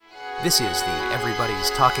This is the Everybody's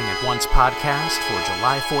Talking at Once podcast for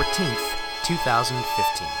July 14th,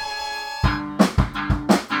 2015.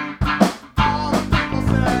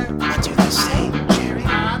 What do they say, Jerry?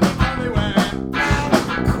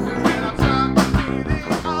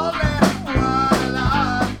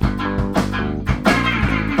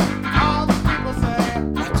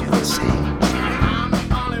 What do they say, Jerry?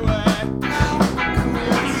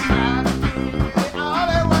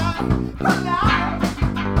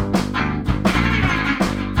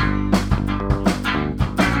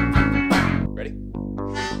 Ready?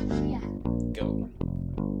 Go.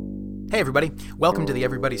 Hey everybody, welcome to the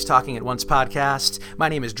Everybody's Talking at Once podcast. My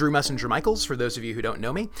name is Drew Messenger Michaels, for those of you who don't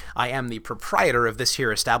know me. I am the proprietor of this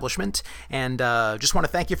here establishment, and just want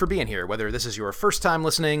to thank you for being here, whether this is your first time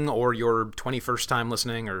listening, or your 21st time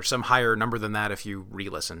listening, or some higher number than that if you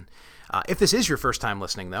re-listen. If this is your first time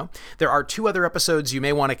listening, though, there are two other episodes you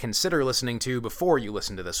may want to consider listening to before you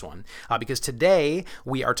listen to this one, because today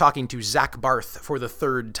we are talking to Zach Barth for the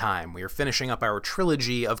third time. We are finishing up our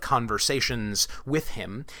trilogy of conversations with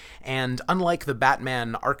him, and unlike the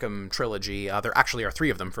Batman Arkham trilogy, there actually are three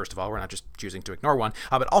of them, first of all, we're not just choosing to ignore one,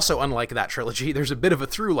 but also unlike that trilogy, there's a bit of a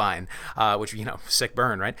through line, which, sick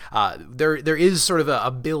burn, right? There is sort of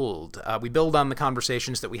a build. We build on the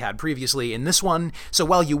conversations that we had previously in this one, so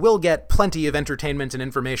while you will get plenty of entertainment and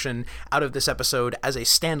information out of this episode as a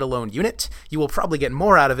standalone unit, you will probably get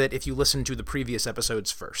more out of it if you listen to the previous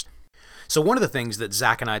episodes first. So one of the things that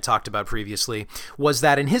Zach and I talked about previously was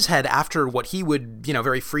that in his head, after what he would,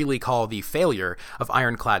 very freely call the failure of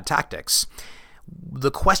Ironclad Tactics, the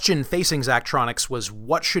question facing Zachtronics was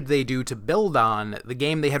what should they do to build on the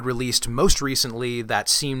game they had released most recently that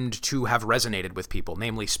seemed to have resonated with people,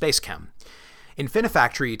 namely SpaceChem.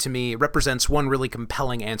 Infinifactory, to me, represents one really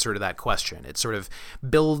compelling answer to that question. It sort of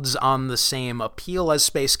builds on the same appeal as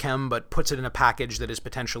SpaceChem, but puts it in a package that is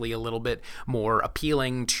potentially a little bit more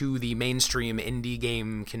appealing to the mainstream indie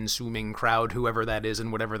game consuming crowd, whoever that is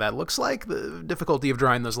and whatever that looks like. The difficulty of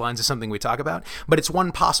drawing those lines is something we talk about, but it's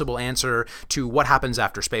one possible answer to what happens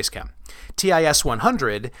after SpaceChem. TIS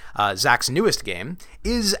 100, Zach's newest game,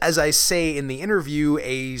 is, as I say in the interview,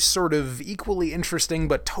 a sort of equally interesting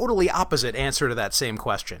but totally opposite answer to that same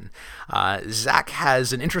question. Zach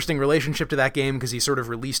has an interesting relationship to that game because he sort of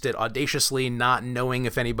released it audaciously, not knowing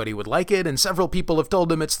if anybody would like it, and several people have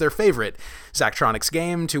told him it's their favorite Zachtronics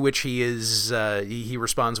game, to which he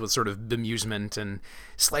responds with sort of bemusement and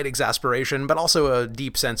slight exasperation, but also a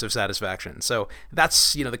deep sense of satisfaction. So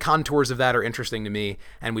that's, the contours of that are interesting to me,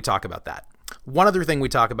 and we talk about that. One other thing we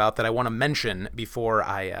talk about that I want to mention before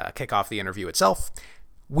I kick off the interview itself.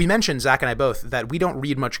 We mentioned, Zach and I both, that we don't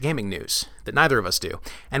read much gaming news, that neither of us do.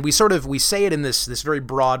 And we say it in this very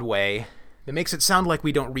broad way that makes it sound like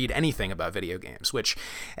we don't read anything about video games, which,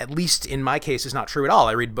 at least in my case, is not true at all.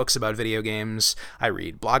 I read books about video games, I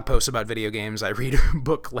read blog posts about video games, I read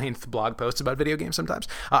book-length blog posts about video games sometimes.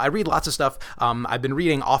 I read lots of stuff. I've been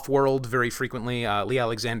reading Offworld very frequently, Lee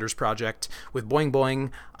Alexander's project with Boing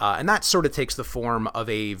Boing, and that sort of takes the form of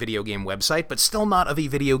a video game website, but still not of a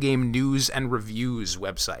video game news and reviews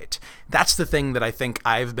website. That's the thing that I think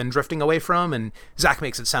I've been drifting away from, and Zach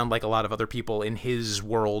makes it sound like a lot of other people in his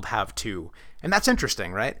world have too. And that's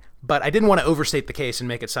interesting, right? But I didn't want to overstate the case and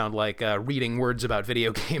make it sound like reading words about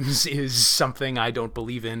video games is something I don't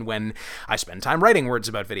believe in when I spend time writing words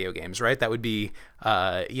about video games, right? That would be,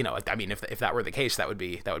 if that were the case, that would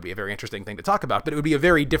be a very interesting thing to talk about. But it would be a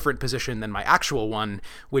very different position than my actual one,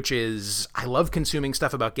 which is I love consuming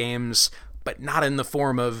stuff about games, but not in the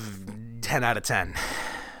form of 10 out of 10.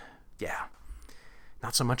 Yeah,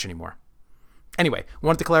 not so much anymore. Anyway,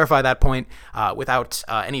 wanted to clarify that point. Without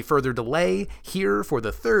any further delay, here for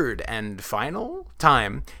the third and final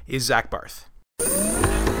time is Zach Barth.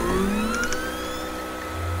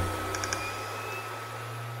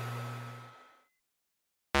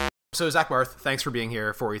 So, Zach Barth, thanks for being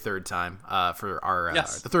here for a third time for our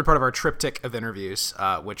the third part of our triptych of interviews,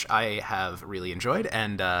 which I have really enjoyed,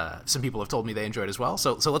 and some people have told me they enjoyed as well.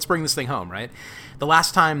 So let's bring this thing home, right? The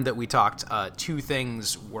last time that we talked, two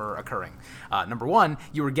things were occurring. Number one,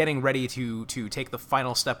 you were getting ready to take the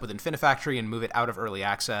final step with Infinifactory and move it out of early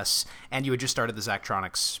access, and you had just started the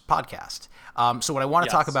Zachtronics podcast. So what I want to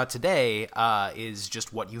talk about today is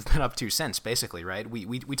just what you've been up to since, basically, right?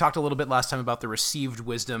 We talked a little bit last time about the received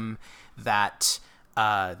wisdom that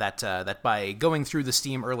by going through the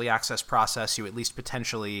Steam early access process, you at least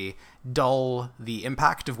potentially dull the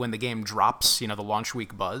impact of when the game drops, the launch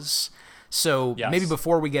week buzz. So maybe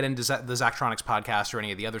before we get into the Zachtronics podcast or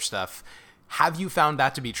any of the other stuff, have you found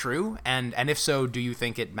that to be true? And if so, do you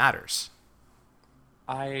think it matters?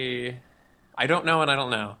 I don't know, and I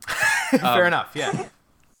don't know. Fair enough, yeah.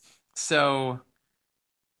 So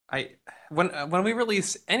I when we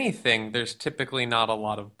release anything, there's typically not a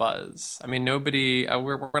lot of buzz. I mean, nobody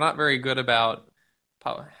we're not very good about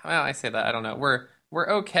well, I say that, I don't know. We're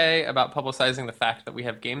okay about publicizing the fact that we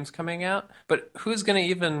have games coming out, but who's going to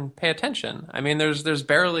even pay attention? I mean, there's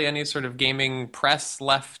barely any sort of gaming press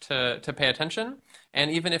left to pay attention, and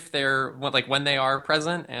even if they're like when they are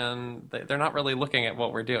present, and they're not really looking at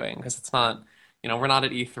what we're doing because it's not, we're not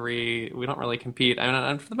at E3. We don't really compete. I mean,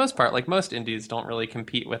 and for the most part, like most indies don't really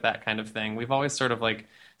compete with that kind of thing. We've always sort of like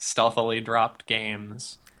stealthily dropped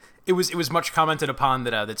games. It was much commented upon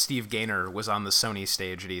that Steve Gaynor was on the Sony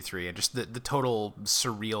stage at E3, and just the total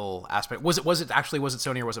surreal aspect. Was it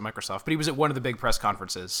Sony or was it Microsoft? But he was at one of the big press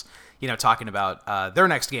conferences, talking about their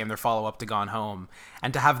next game, their follow up to Gone Home,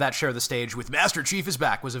 and to have that share the stage with Master Chief is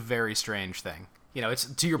back was a very strange thing. It's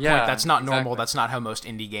to your point. That's not normal. That's not how most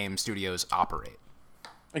indie game studios operate.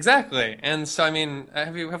 Exactly. And so, I mean,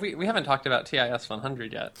 we haven't talked about TIS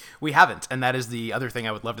 100 yet. We haven't, and that is the other thing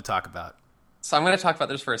I would love to talk about. So I'm going to talk about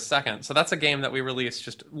this for a second. So that's a game that we released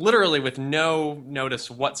just literally with no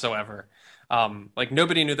notice whatsoever. Like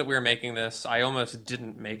nobody knew that we were making this. I almost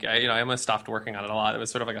didn't make it. I almost stopped working on it a lot. It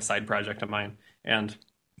was sort of like a side project of mine. And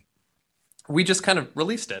we just kind of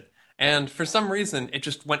released it. And for some reason, it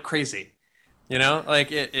just went crazy.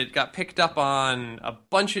 Like it got picked up on a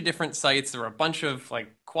bunch of different sites. There were a bunch of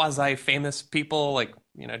like quasi-famous people like,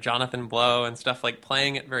 Jonathan Blow and stuff, like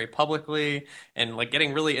playing it very publicly and like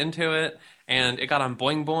getting really into it. And it got on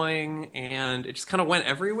Boing Boing, and it just kind of went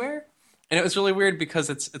everywhere. And it was really weird because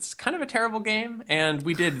it's kind of a terrible game, and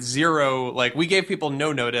we did zero, like we gave people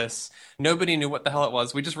no notice. Nobody knew what the hell it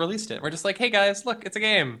was. We just released it. We're just like, hey guys, look, it's a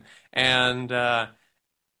game. And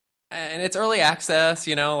it's early access,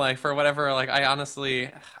 like for whatever, like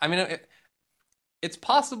I mean, it's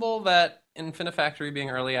possible that Infinifactory being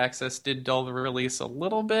early access did dull the release a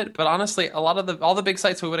little bit, but honestly, all the big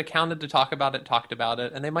sites who would have counted to talked about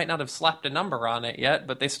it, and they might not have slapped a number on it yet,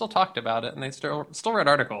 but they still talked about it, and they still read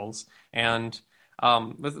articles. And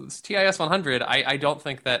with TIS 100, I don't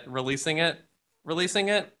think that releasing it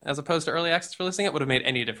as opposed to early access releasing it would have made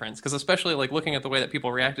any difference, because especially like looking at the way that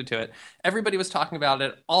people reacted to it, everybody was talking about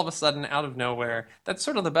it all of a sudden out of nowhere. That's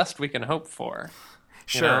sort of the best we can hope for.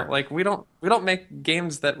 Sure. Like we don't make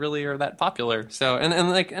games that really are that popular. So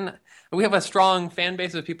and we have a strong fan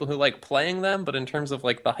base of people who like playing them, but in terms of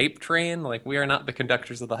like the hype train, like we are not the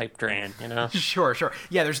conductors of the hype train, Sure.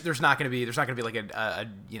 Yeah, there's not going to be like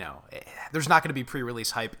there's not going to be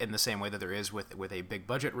pre-release hype in the same way that there is with a big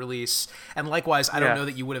budget release. And likewise, I don't know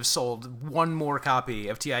that you would have sold one more copy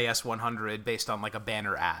of TIS 100 based on like a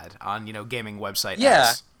banner ad on, gaming website. Yeah.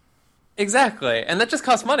 X. Exactly, and that just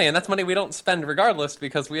costs money, and that's money we don't spend regardless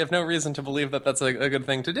because we have no reason to believe that that's a good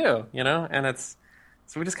thing to do, and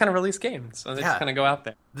so we just kind of release games, so they just kind of go out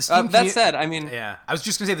there. That said, I mean... Yeah, I was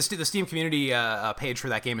just going to say, the Steam community page for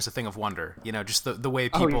that game is a thing of wonder, just the way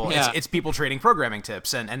people... It's people trading programming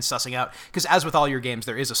tips and sussing out, because as with all your games,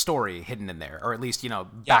 there is a story hidden in there, or at least,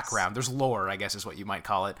 background. There's lore, I guess is what you might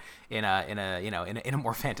call it, in a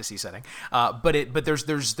more fantasy setting. But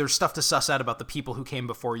there's stuff to suss out about the people who came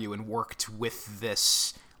before you and worked with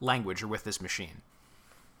this language or with this machine.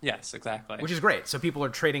 Yes, exactly. Which is great. So people are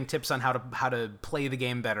trading tips on how to play the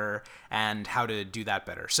game better and how to do that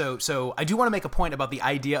better. So I do want to make a point about the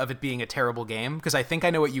idea of it being a terrible game, because I think I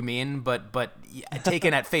know what you mean, but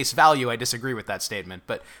taken at face value, I disagree with that statement.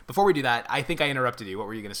 But before we do that, I think I interrupted you. What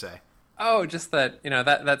were you going to say? Oh, just that,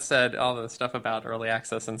 that said, all the stuff about early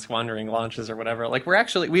access and squandering launches or whatever, like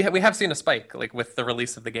we have seen a spike, like with the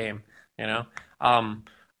release of the game, of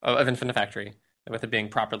Infinifactory, with it being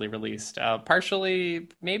properly released. Partially,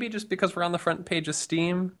 maybe just because we're on the front page of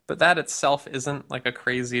Steam, but that itself isn't like a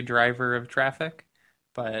crazy driver of traffic.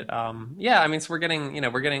 But yeah, I mean, so we're getting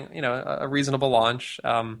a reasonable launch.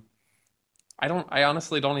 I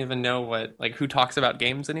honestly don't even know who talks about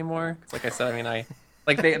games anymore. Like I said, I mean,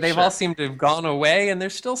 they've all seemed to have gone away, and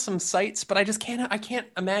there's still some sites, but I can't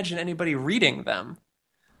imagine anybody reading them.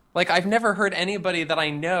 Like, I've never heard anybody that I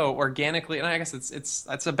know organically, and I guess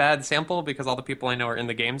that's a bad sample because all the people I know are in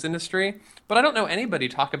the games industry, but I don't know anybody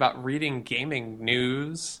talk about reading gaming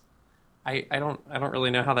news. I don't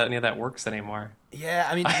really know how any of that works anymore. Yeah,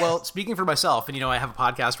 I mean, well, speaking for myself, and I have a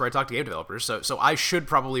podcast where I talk to game developers, so I should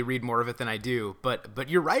probably read more of it than I do, but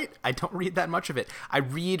you're right, I don't read that much of it. I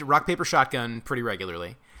read Rock Paper Shotgun pretty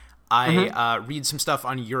regularly. I read some stuff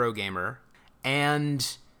on Eurogamer,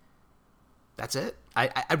 and that's it.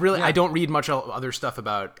 I really I don't read much other stuff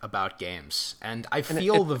about games, and I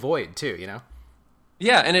feel the void too,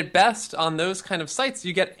 Yeah, and at best on those kind of sites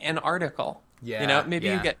you get an article. You know, Yeah, maybe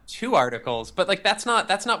you yeah. get 2 articles, but like that's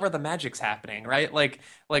not where the magic's happening, right? Like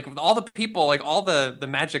all the people, like all the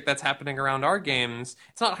magic that's happening around our games,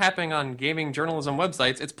 it's not happening on gaming journalism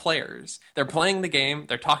websites. It's players. They're playing the game.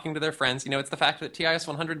 They're talking to their friends. You know, it's the fact that TIS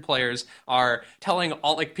 100 players are telling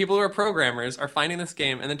all, like people who are programmers are finding this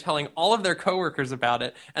game and then telling all of their coworkers about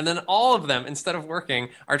it, and then all of them, instead of working,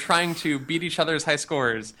 are trying to beat each other's high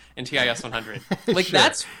scores in TIS 100. Like Sure.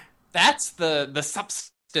 that's the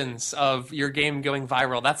substance of your game going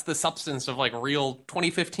viral. That's the substance of like real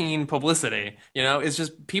 2015 publicity, you know, is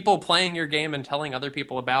just people playing your game and telling other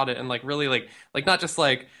people about it, and like really like not just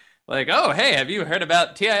like, oh, hey, have you heard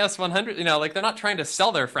about TIS 100? You know, like they're not trying to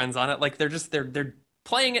sell their friends on it. Like they're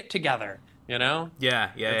playing it together, you know?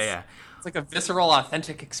 Yeah, yeah, yeah, It's yeah. it's like a visceral,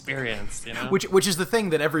 authentic experience, you know? Which is the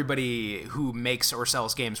thing that everybody who makes or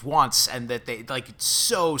sells games wants, and that they like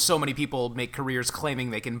so many people make careers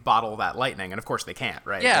claiming they can bottle that lightning, and of course they can't,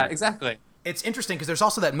 right? Yeah, exactly. It's interesting because there's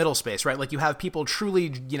also that middle space, right? Like you have people truly,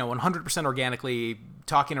 100% organically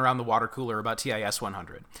talking around the water cooler about TIS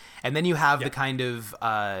 100, and then you have the kind of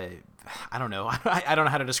I don't know. I don't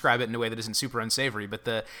know how to describe it in a way that isn't super unsavory, but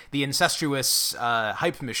the incestuous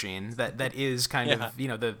hype machine that is kind of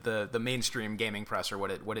the mainstream gaming press, or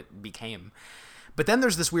what it became. But then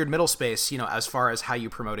there's this weird middle space, as far as how you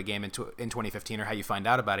promote a game in 2015, or how you find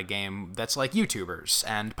out about a game, that's like YouTubers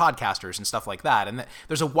and podcasters and stuff like that. And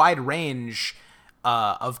there's a wide range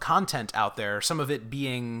of content out there, some of it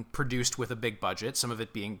being produced with a big budget, some of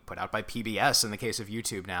it being put out by PBS in the case of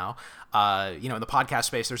YouTube now. In the podcast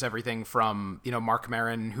space, there's everything from, Mark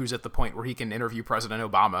Maron, who's at the point where he can interview President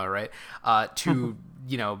Obama, right? To,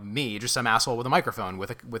 me, just some asshole with a microphone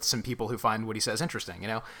with some people who find what he says interesting,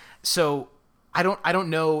 So I don't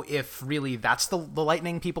know if really that's the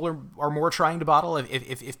lightning people are more trying to bottle.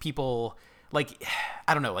 If people, like,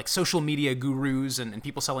 I don't know, like social media gurus and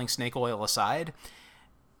people selling snake oil aside,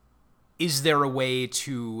 is there a way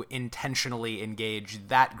to intentionally engage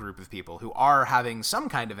that group of people who are having some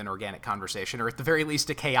kind of an organic conversation, or at the very least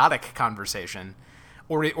a chaotic conversation?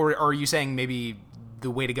 Or are you saying maybe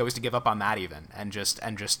the way to go is to give up on that even, and just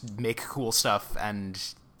make cool stuff and,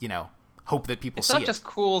 hope that people It's see not it? just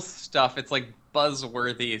cool stuff, it's like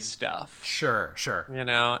buzzworthy stuff. Sure, sure.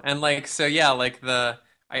 And like, so yeah, like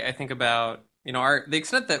I think about, the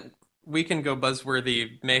extent that we can go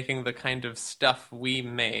buzzworthy making the kind of stuff we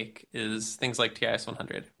make is things like TIS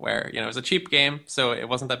 100, where, it was a cheap game, so it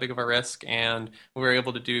wasn't that big of a risk, and we were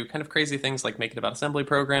able to do kind of crazy things like make it about assembly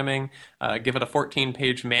programming, give it a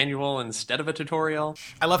 14-page manual instead of a tutorial.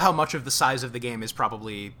 I love how much of the size of the game is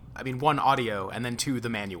probably, one, audio, and then two, the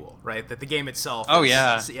manual, right? That the game itself Oh, is,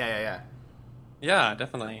 yeah. Yeah. Yeah,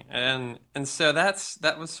 definitely. And so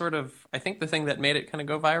that was sort of, I think, the thing that made it kind of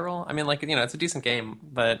go viral. I mean, like, it's a decent game,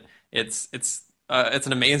 but it's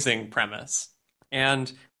an amazing premise.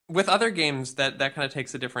 And with other games that kind of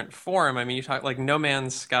takes a different form. I mean, you talk like No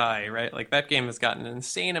Man's Sky, right? Like that game has gotten an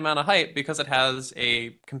insane amount of hype because it has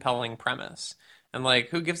a compelling premise. And like,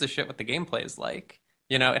 who gives a shit what the gameplay is like?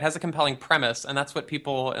 It has a compelling premise, and that's what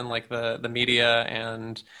people in like the media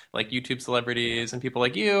and like YouTube celebrities and people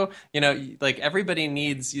like like everybody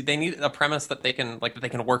they need a premise that they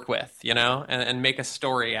can work with, and make a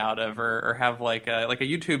story out of, or have like a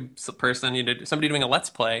YouTube person, somebody doing a Let's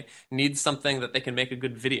Play needs something that they can make a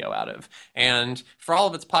good video out of. And for all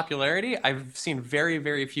of its popularity, I've seen very,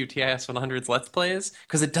 very few TIS 100's Let's Plays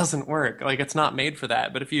because it doesn't work. Like it's not made for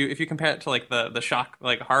that. But if you compare it to like the shock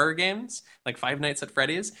like horror games, like Five Nights at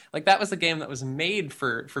Freddy's, like that was a game that was made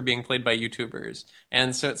for being played by YouTubers.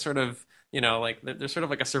 And so it's sort of, like there's sort of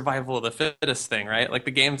like a survival of the fittest thing, right? Like the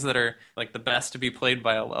games that are like the best to be played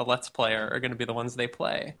by a Let's Play are going to be the ones they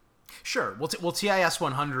play. Sure. Well, TIS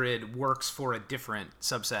 100 works for a different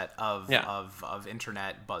subset of Yeah. of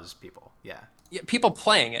internet buzz people. Yeah. Yeah, people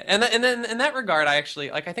playing it. And then in that regard, I actually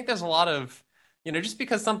like, I think there's a lot of, just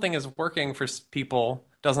because something is working for people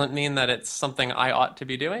doesn't mean that it's something I ought to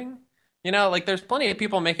be doing. Like there's plenty of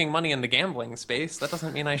people making money in the gambling space. That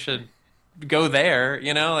doesn't mean I should go there,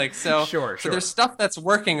 like so. Sure. So there's stuff that's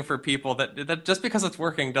working for people that just because it's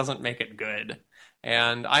working doesn't make it good.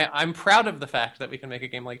 And I'm proud of the fact that we can make a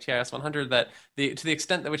game like TIS 100 that to the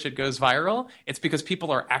extent that which it goes viral, it's because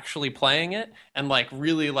people are actually playing it and like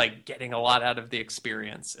really like getting a lot out of the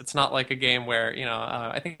experience. It's not like a game where,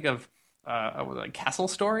 I think of like Castle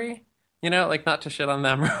Story. Like not to shit on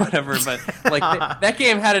them or whatever, but like that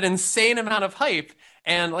game had an insane amount of hype,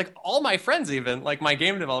 And like all my friends, even like my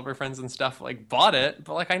game developer friends and stuff, like bought it,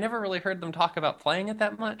 but like I never really heard them talk about playing it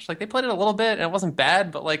that much. Like they played it a little bit and it wasn't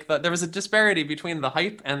bad, but like there was a disparity between the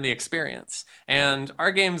hype and the experience. And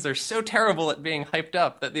our games are so terrible at being hyped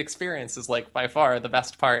up that the experience is like by far the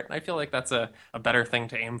best part. And I feel like that's a better thing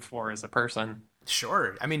to aim for as a person.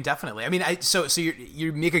 Sure. I mean, definitely. I mean, so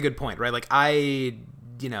you make a good point, right? Like I,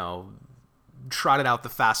 trotted out the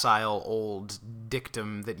facile old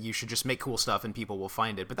dictum that you should just make cool stuff and people will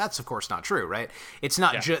find it, but that's of course not true, right? It's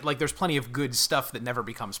not just like there's plenty of good stuff that never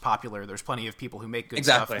becomes popular. There's plenty of people who make good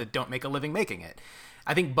stuff that don't make a living making it.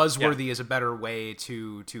 I think buzzworthy is a better way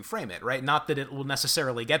to frame it, right? Not that it will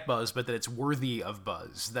necessarily get buzz, but that it's worthy of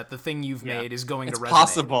buzz. That the thing you've made is going to resonate. It's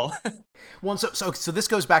possible. Well, so this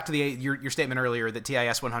goes back to your statement earlier that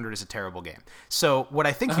TIS 100 is a terrible game. So what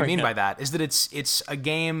I think you mean by that is that it's a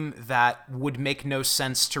game that would make no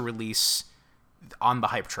sense to release on the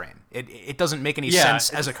hype train. It doesn't make any sense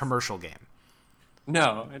as a commercial game.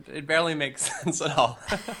 No, it barely makes sense at all.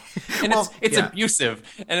 And it's abusive,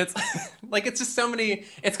 and it's like it's just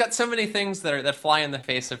it's got so many things that fly in the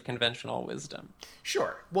face of conventional wisdom.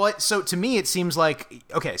 Sure. Well, so to me it seems like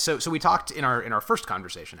so we talked in our first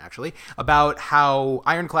conversation actually about how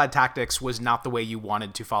Ironclad Tactics was not the way you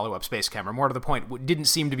wanted to follow up Space Chem, or more to the point, didn't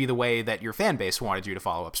seem to be the way that your fan base wanted you to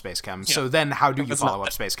follow up Space Chem. Yeah. So then how do you follow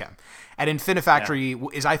up Space Chem? And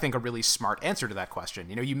Infinifactory is, I think, a really smart answer to that question.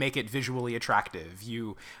 You make it visually attractive.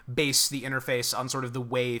 You base the interface on sort of the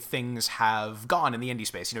way things have gone in the indie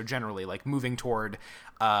space, generally like moving toward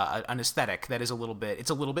an aesthetic that is a little bit,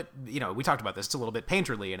 we talked about this, it's a little bit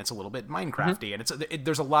painterly and it's a little bit Minecrafty, and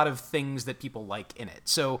there's a lot of things that people like in it.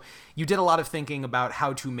 So you did a lot of thinking about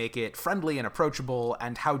how to make it friendly and approachable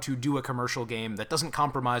and how to do a commercial game that doesn't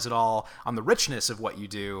compromise at all on the richness of what you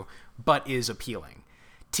do, but is appealing.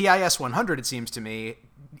 TIS 100, it seems to me,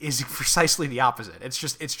 is precisely the opposite. It's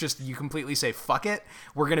just you completely say, fuck it.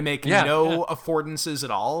 We're going to make no affordances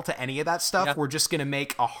at all to any of that stuff. Yeah. We're just going to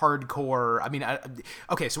make a hardcore...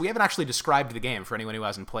 okay, so we haven't actually described the game for anyone who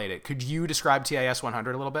hasn't played it. Could you describe TIS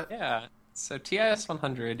 100 a little bit? Yeah. So TIS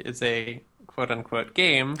 100 is a quote-unquote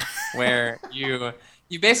game where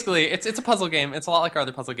you basically, it's a puzzle game. It's a lot like our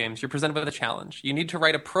other puzzle games. You're presented with a challenge. You need to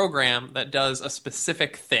write a program that does a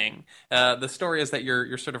specific thing. The story is that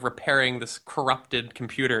you're sort of repairing this corrupted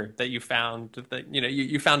computer that you found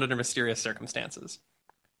you found under mysterious circumstances.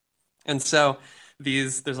 And so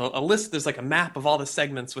there's a list, there's like a map of all the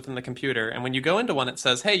segments within the computer, and when you go into one, it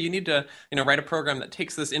says, hey, you need to write a program that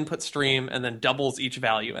takes this input stream and then doubles each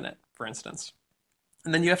value in it, for instance.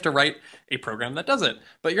 And then you have to write a program that does it.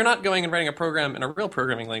 But you're not going and writing a program in a real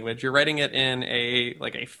programming language. You're writing it in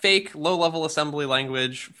a fake low-level assembly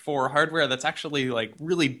language for hardware that's actually like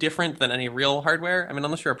really different than any real hardware. I mean,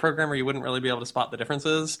 unless you're a programmer, you wouldn't really be able to spot the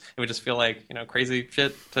differences. It would just feel like, crazy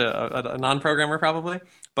shit to a non-programmer probably.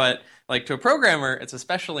 But like to a programmer, it's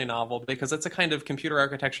especially novel because it's a kind of computer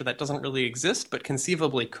architecture that doesn't really exist, but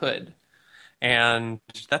conceivably could. And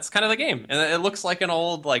that's kind of the game. And it looks like an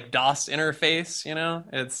old like DOS interface,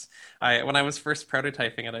 when I was first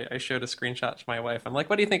prototyping it, I showed a screenshot to my wife. I'm like,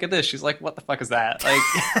 what do you think of this? She's like, what the fuck is that?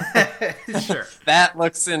 Like, sure. That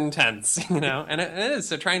looks intense, and it is.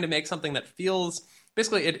 So trying to make something that feels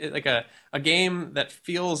basically it like a game that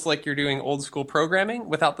feels like you're doing old school programming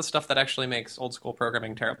without the stuff that actually makes old school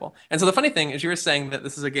programming terrible. And so the funny thing is you were saying that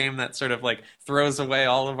this is a game that sort of like throws away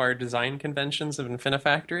all of our design conventions of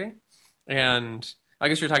Infinifactory. And I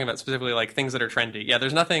guess you're talking about specifically like things that are trendy. Yeah,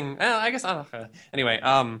 there's nothing. I guess. Anyway,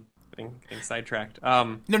 getting sidetracked.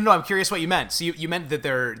 No, I'm curious what you meant. So you meant that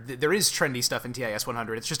there is trendy stuff in TIS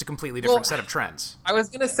 100. It's just a completely different set of trends. I was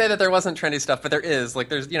gonna say that there wasn't trendy stuff, but there is. Like,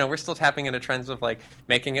 there's we're still tapping into trends of like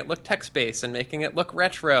making it look text-based and making it look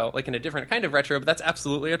retro, like in a different kind of retro. But that's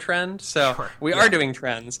absolutely a trend. So we are doing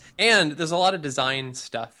trends, and there's a lot of design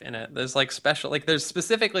stuff in it. There's like there's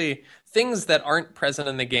specifically things that aren't present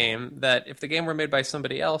in the game that if the game were made by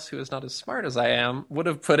somebody else who is not as smart as I am would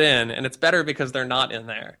have put in, and it's better because they're not in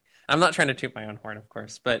there. I'm not trying to toot my own horn, of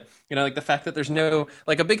course, but like the fact that there's no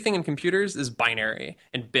like a big thing in computers is binary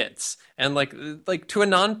and bits, and like to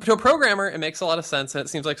a programmer it makes a lot of sense, and it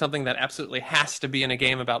seems like something that absolutely has to be in a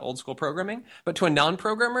game about old school programming. But to a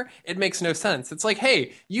non-programmer, it makes no sense. It's like,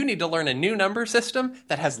 hey, you need to learn a new number system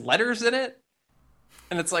that has letters in it.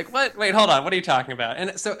 And it's like, what? Wait, hold on. What are you talking about?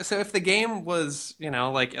 And so if the game was,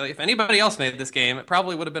 like if anybody else made this game, it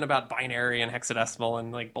probably would have been about binary and hexadecimal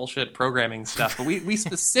and like bullshit programming stuff. But we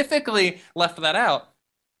specifically left that out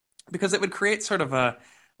because it would create sort of a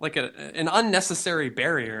like an unnecessary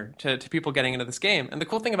barrier to people getting into this game. And the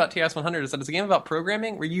cool thing about TIS 100 is that it's a game about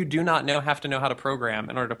programming where you do not have to know how to program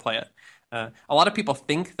in order to play it. A lot of people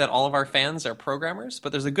think that all of our fans are programmers,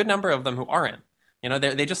 but there's a good number of them who aren't. You know,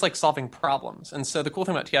 they just like solving problems. And so the cool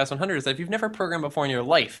thing about TIS 100 is that if you've never programmed before in your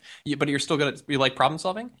life, but you're still good at, you like problem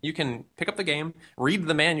solving, you can pick up the game, read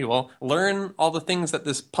the manual, learn all the things that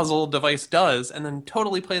this puzzle device does, and then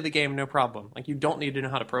totally play the game no problem. Like, you don't need to know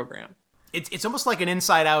how to program. It's almost like an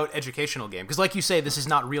inside-out educational game, because like you say, this is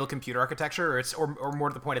not real computer architecture, or more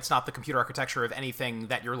to the point, it's not the computer architecture of anything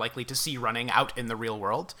that you're likely to see running out in the real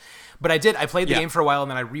world. But I played the game for a while, and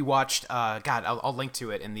then I rewatched. I'll link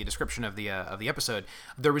to it in the description of the episode.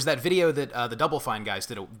 There was that video that the Double Fine guys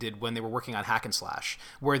did when they were working on Hack and Slash,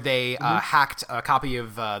 where they hacked a copy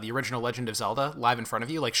of the original Legend of Zelda live in front of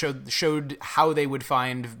you, like showed how they would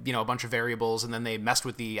find a bunch of variables, and then they messed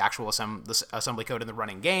with the actual assembly code in the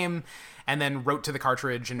running game, and then wrote to the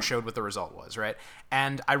cartridge and showed what the result was, right?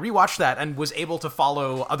 And I rewatched that and was able to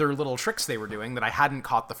follow other little tricks they were doing that I hadn't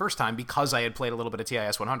caught the first time because I had played a little bit of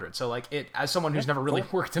TIS 100. So like, as someone who's never really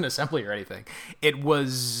worked in assembly or anything, it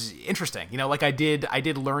was interesting. Like I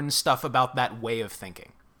did learn stuff about that way of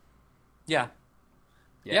thinking. Yeah.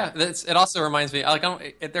 It also reminds me,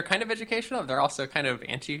 like, they're kind of educational. They're also kind of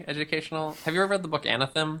anti-educational. Have you ever read the book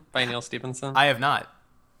Anathem by Neil Stephenson? I have not.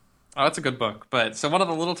 Oh, it's a good book. But so one of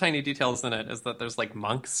the little tiny details in it is that there's like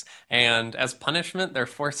monks, and as punishment, they're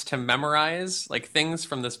forced to memorize like things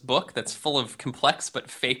from this book that's full of complex but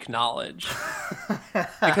fake knowledge.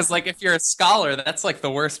 Because like if you're a scholar, that's like the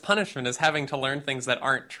worst punishment, is having to learn things that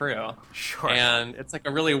aren't true. Sure. And it's like a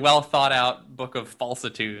really well thought out book of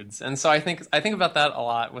falsitudes. And so I think about that a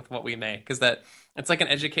lot with what we make, is that it's like an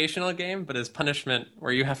educational game, but as punishment,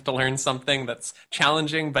 where you have to learn something that's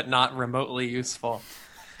challenging but not remotely useful.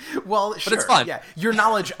 Well, sure. But it's fun. Yeah, your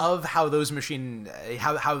knowledge of how those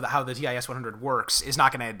how the TIS 100 works is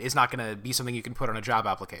not gonna be something you can put on a job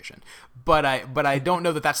application. But I don't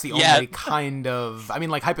know that that's the only kind of. I mean,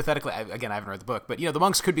 like hypothetically, again, I haven't read the book, but the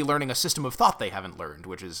monks could be learning a system of thought they haven't learned,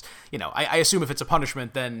 which is I assume if it's a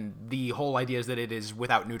punishment, then the whole idea is that it is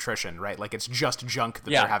without nutrition, right? Like it's just junk that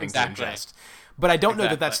they're having to ingest. But I don't know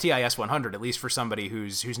that that's TIS 100, at least for somebody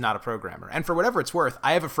who's not a programmer. And for whatever it's worth,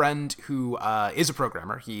 I have a friend who is a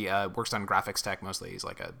programmer. He works on graphics tech mostly. He's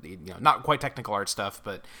like not quite technical art stuff,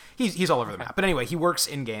 but he's all over the map. But anyway, he works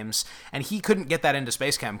in games, and he couldn't get that into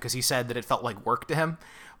Space Chem because he said that it felt like work to him.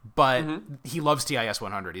 But he loves TIS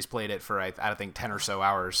 100. He's played it for I think 10 or so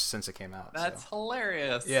hours since it came out. That's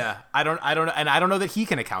hilarious. Yeah, I don't know that he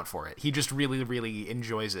can account for it. He just really, really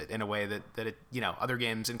enjoys it in a way that it other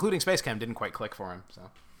games, including Space Chem, didn't quite click for him. So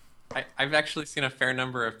I've actually seen a fair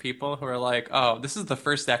number of people who are like, "Oh, this is the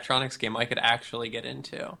first Daktronics game I could actually get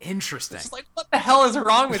into." Interesting. It's like, what the hell is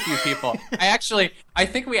wrong with you people? I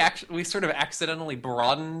think we sort of accidentally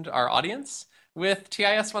broadened our audience with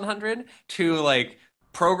TIS 100 to like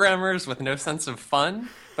programmers with no sense of fun,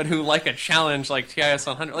 but who like a challenge like TIS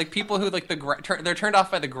 100, like people who like they're turned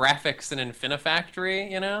off by the graphics in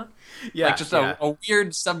Infinifactory, Yeah, like just a weird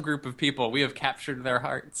subgroup of people. We have captured their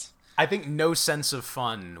hearts. I think no sense of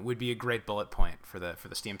fun would be a great bullet point for the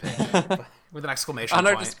Steam page with an exclamation point.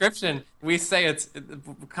 On point. Our description, we say it's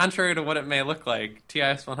contrary to what it may look like.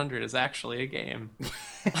 TIS 100 is actually a game.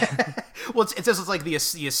 Well, it says it's like the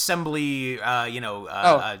assembly,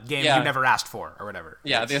 game you never asked for, or whatever.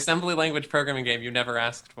 Yeah, the assembly language programming game you never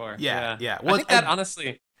asked for. Yeah. Well, I think that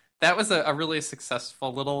honestly, that was a really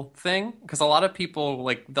successful little thing, because a lot of people,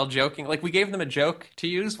 like, they'll joking, like, we gave them a joke to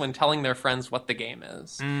use when telling their friends what the game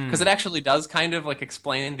is, because it actually does kind of like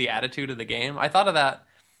explain the attitude of the game. I thought of that,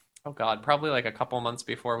 oh god, probably like a couple months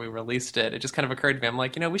before we released it. It just kind of occurred to me. I'm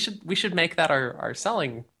like, we should make that our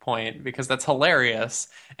selling point, because that's hilarious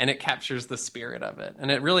and it captures the spirit of it.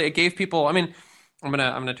 And it gave people, I mean, I'm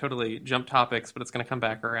gonna totally jump topics, but it's gonna come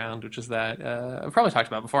back around, which is that I've probably talked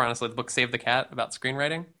about before, honestly, the book Save the Cat, about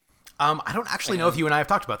screenwriting. I don't actually know if you and I have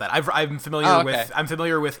talked about that. I'm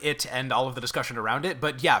familiar with it and all of the discussion around it.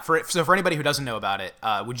 But yeah, for anybody who doesn't know about it,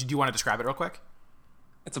 do you want to describe it real quick?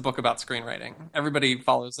 It's a book about screenwriting. Everybody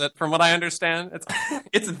follows it, from what I understand.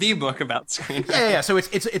 It's the book about screenwriting. Yeah. So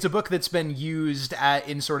it's a book that's been used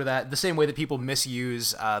in sort of the same way that people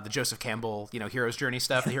misuse the Joseph Campbell, hero's journey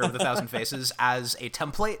stuff, the Hero of the Thousand Faces, as a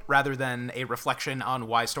template rather than a reflection on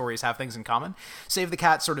why stories have things in common. Save the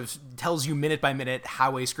Cat sort of tells you minute by minute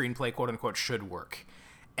how a screenplay, quote unquote, should work.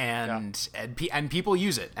 And people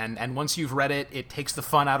use it, and once you've read it, it takes the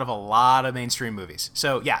fun out of a lot of mainstream movies.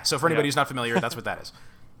 So for anybody who's not familiar, that's what that is.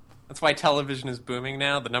 That's why television is booming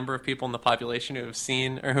now. The number of people in the population who have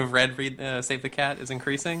seen or who've read Save the Cat is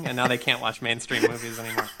increasing, and now they can't watch mainstream movies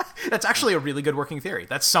anymore. That's actually a really good working theory.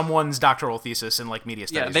 That's someone's doctoral thesis in like media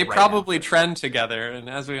studies. Yeah, they right probably trend together, and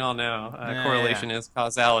as we all know, correlation is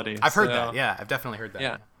causality. I've heard that. Yeah, I've definitely heard that.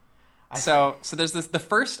 Yeah. So there's this, the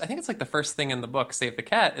first, I think it's like the first thing in the book, Save the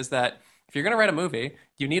Cat, is that if you're going to write a movie,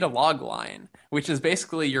 you need a log line, which is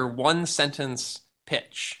basically your one sentence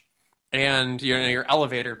pitch and your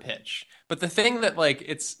elevator pitch. But the thing that like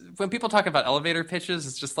it's when people talk about elevator pitches,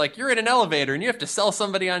 it's just like you're in an elevator and you have to sell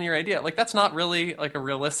somebody on your idea. Like that's not really like a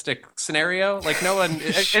realistic scenario. Like no one,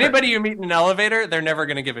 Sure. anybody you meet in an elevator, they're never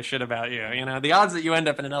going to give a shit about you. You know, the odds that you end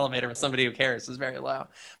up in an elevator with somebody who cares is very low.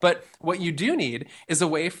 But what you do need is a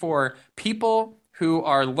way for people who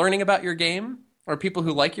are learning about your game or people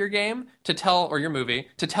who like your game to tell, or your movie,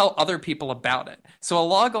 to tell other people about it. So a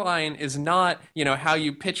log line is not, you know, how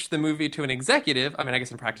you pitch the movie to an executive. I mean, I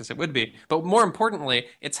guess in practice it would be. But more importantly,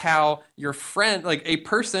 it's how your friend, like a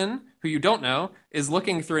person who you don't know, is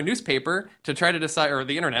looking through a newspaper to try to decide, or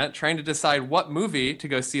the internet, trying to decide what movie to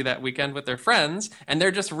go see that weekend with their friends. And they're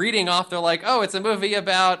just reading off, they're like, oh, it's a movie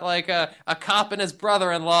about like a cop and his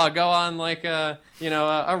brother-in-law go on like a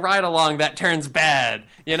ride along that turns bad.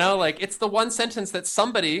 You know, like it's the one sentence that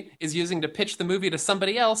somebody is using to pitch the movie to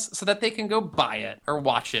somebody else so that they can go buy it or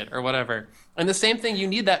watch it or whatever. And the same thing, you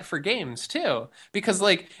need that for games too, because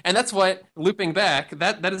like, and that's what, looping back,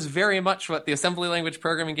 that is very much what the assembly language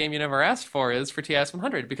programming game you never asked for is for TIS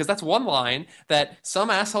 100, because that's one line that some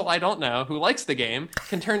asshole I don't know who likes the game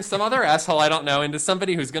can turn some other asshole I don't know into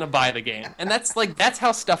somebody who's going to buy the game. And that's like, that's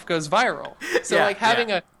how stuff goes viral. So Yeah, like having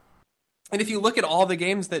yeah. and if you look at all the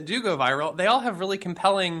games that do go viral, they all have really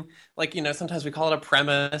compelling, like, you know, sometimes we call it a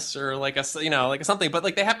premise or like a, you know, like something, but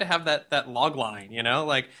like they have to have that log line, you know,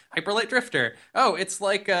 like Hyper Light Drifter. Oh, it's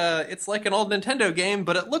like an old Nintendo game,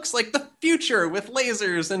 but it looks like the future with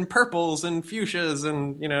lasers and purples and fuchsias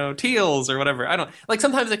and, you know, teals or whatever. I don't, like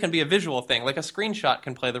sometimes it can be a visual thing, like a screenshot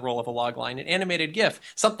can play the role of a log line, an animated GIF,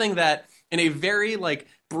 something that in a very like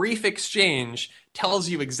brief exchange tells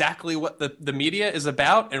you exactly what the media is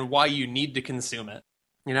about and why you need to consume it.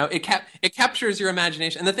 You know, it captures your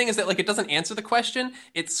imagination. And the thing is that like it doesn't answer the question,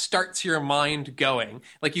 it starts your mind going.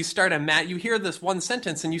 Like you start you hear this one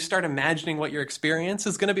sentence and you start imagining what your experience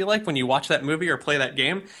is going to be like when you watch that movie or play that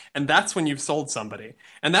game, and that's when you've sold somebody.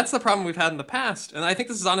 And that's the problem we've had in the past. And I think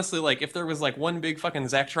this is honestly like if there was like one big fucking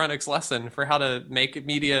Zachtronics lesson for how to make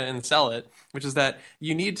media and sell it, which is that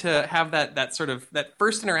you need to have that sort of that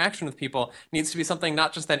first interaction with people needs to be something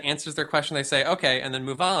not just that answers their question, they say okay and then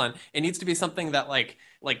move on. It needs to be something that like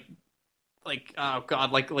oh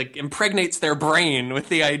god, like impregnates their brain with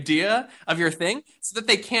the idea of your thing so that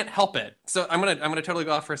they can't help it. So I'm gonna totally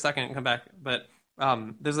go off for a second and come back. But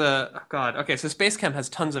there's so Space Chem has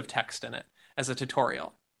tons of text in it as a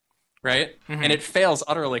tutorial, right? Mm-hmm. And it fails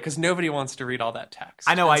utterly because nobody wants to read all that text.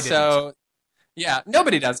 I know, and I didn't. So yeah,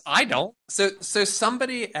 nobody does. I don't. So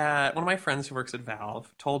somebody at one of my friends who works at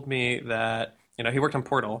Valve told me that, you know, he worked on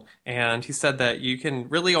Portal, and he said that you can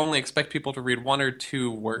really only expect people to read 1 or 2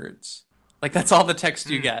 words. Like, that's all the text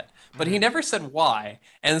you get. But he never said why.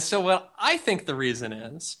 And so what I think the reason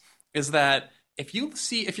is that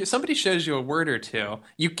if somebody shows you a word or two,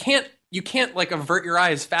 you can't like avert your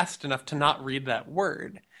eyes fast enough to not read that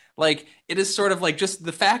word. Like, it is sort of like just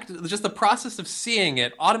the process of seeing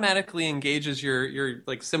it automatically engages your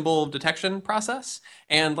like symbol detection process,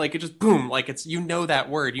 and like it just boom, like it's, you know, that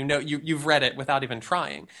word, you know, you've read it without even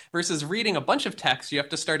trying. Versus reading a bunch of text, you have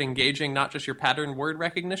to start engaging not just your pattern word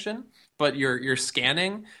recognition, but your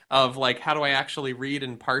scanning of like, how do I actually read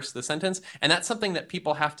and parse the sentence? And that's something that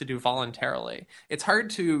people have to do voluntarily. It's hard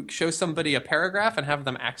to show somebody a paragraph and have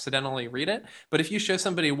them accidentally read it, but if you show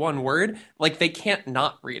somebody one word, like they can't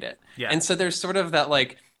not read it. Yeah. And so there's sort of that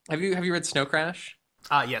like, have you read Snow Crash?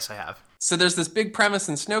 Yes, I have. So there's this big premise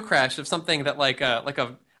in Snow Crash of something that like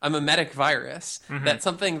a mimetic virus, that's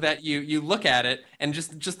something that you look at it and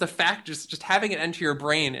just the fact just having it enter your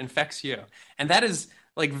brain infects you. And that is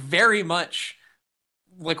like very much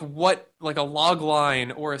like what like a log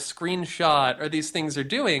line or a screenshot or these things are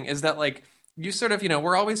doing, is that like you sort of, you know,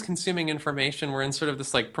 we're always consuming information. We're in sort of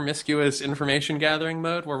this like promiscuous information gathering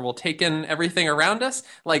mode where we'll take in everything around us,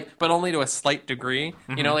 like, but only to a slight degree.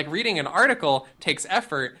 You know, like reading an article takes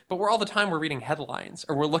effort, but we're reading headlines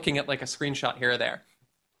or we're looking at like a screenshot here or there.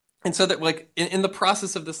 And so that like in the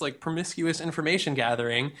process of this like promiscuous information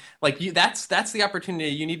gathering, like that's the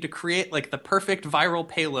opportunity. You need to create like the perfect viral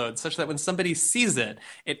payload such that when somebody sees it,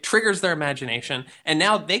 it triggers their imagination, and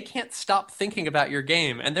now they can't stop thinking about your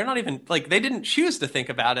game. And they're not even like, they didn't choose to think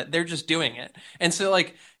about it, they're just doing it. And so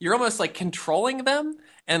like you're almost like controlling them,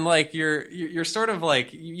 and like you're sort of like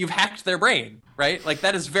you've hacked their brain, right? Like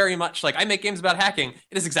that is very much like I make games about hacking.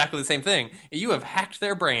 It is exactly the same thing. You have hacked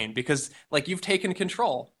their brain because like you've taken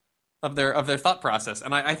control of their thought process,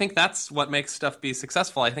 and I think that's what makes stuff be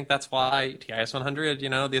successful. I think that's why TIS 100, you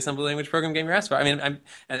know, the assembly language program game you're asked for. I mean,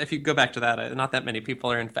 if you go back to that, not that many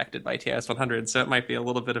people are infected by TIS 100, so it might be a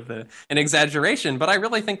little bit of an exaggeration, but I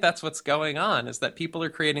really think that's what's going on, is that people are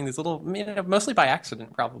creating these little, you know, mostly by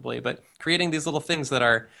accident probably, but creating these little things that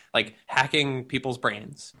are like hacking people's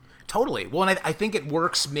brains. Totally. Well, and I think it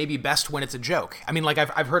works maybe best when it's a joke. I mean, like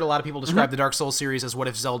I've heard a lot of people describe the Dark Souls series as what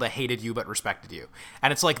if Zelda hated you but respected you,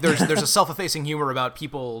 and it's like there's a self-effacing humor about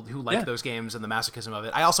people who like those games and the masochism of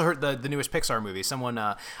it. I also heard the newest Pixar movie. Someone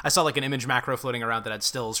I saw like an image macro floating around that had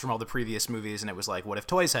stills from all the previous movies, and it was like, what if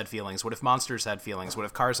toys had feelings? What if monsters had feelings? What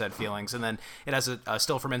if cars had feelings? And then it has a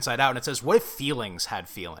still from Inside Out, and it says, what if feelings had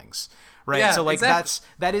feelings? Right. Yeah, so like exactly.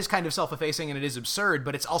 that is kind of self-effacing and it is absurd,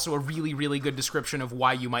 but it's also a really, really good description of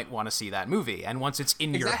why you might want to see that movie. And once it's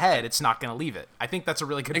in your head, it's not going to leave it. I think that's a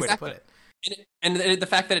really good way to put it. And the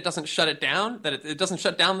fact that it doesn't shut it down, that it doesn't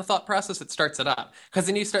shut down the thought process, it starts it up. Because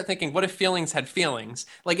then you start thinking, what if feelings had feelings?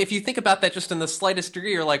 Like if you think about that just in the slightest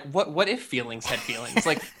degree, you're like, what if feelings had feelings?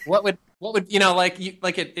 Like what would you know, like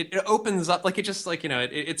it opens up, like it just like, you know,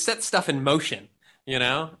 it sets stuff in motion. You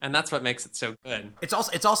know, and that's what makes it so good. It's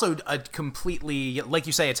also a completely, like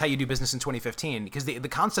you say, it's how you do business in 2015, because the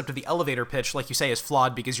concept of the elevator pitch, like you say, is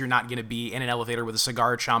flawed because you're not going to be in an elevator with a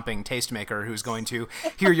cigar chomping tastemaker who's going to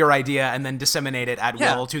hear your idea and then disseminate it at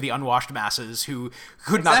will to the unwashed masses who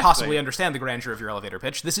could not possibly understand the grandeur of your elevator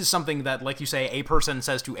pitch. This is something that, like you say, a person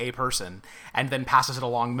says to a person and then passes it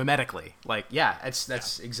along mimetically. Like,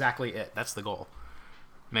 that's exactly it. That's the goal.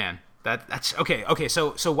 Man, that's okay.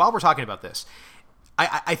 So while we're talking about this,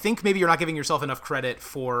 I think maybe you're not giving yourself enough credit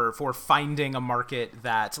for finding a market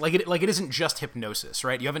that like it isn't just hypnosis,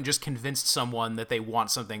 right? You haven't just convinced someone that they want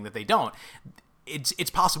something that they don't. It's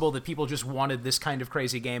possible that people just wanted this kind of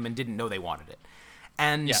crazy game and didn't know they wanted it.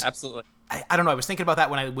 And yeah, absolutely. I don't know. I was thinking about that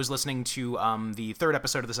when I was listening to the third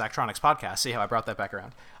episode of the Zachtronics podcast. See how I brought that back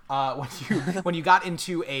around? When you got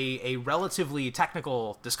into a relatively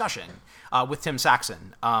technical discussion with Tim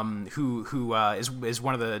Saxon, who is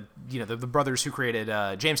one of the the brothers who created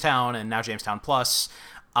Jamestown and now Jamestown Plus.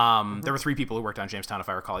 There were three people who worked on Jamestown, if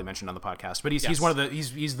I recall, he mentioned on the podcast. But he's one of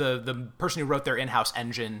he's the person who wrote their in-house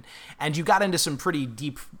engine, and you got into some pretty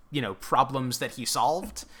deep problems that he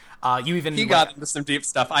solved. He got into some deep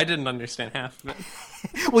stuff. I didn't understand half of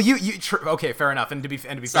it. Well, okay, fair enough. And to be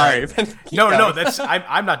sorry, fair, no, that's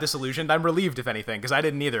I'm not disillusioned. I'm relieved, if anything, because I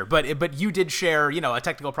didn't either. But you did share, a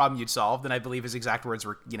technical problem you'd solved, and I believe his exact words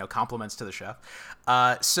were, compliments to the chef.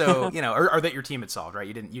 So or that your team had solved, right?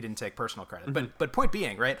 You didn't take personal credit. Mm-hmm. But point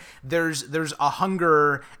being, right? There's a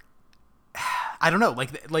hunger. I don't know,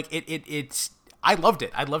 like it's. I loved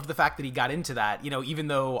it. I loved the fact that he got into that, even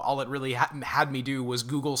though all it really had me do was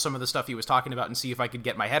Google some of the stuff he was talking about and see if I could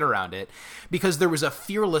get my head around it, because there was a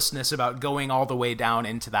fearlessness about going all the way down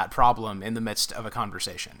into that problem in the midst of a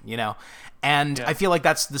conversation, And I feel like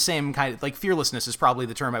that's the same kind of, like, fearlessness is probably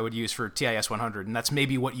the term I would use for TIS 100, and that's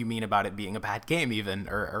maybe what you mean about it being a bad game even,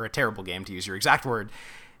 or a terrible game, to use your exact word.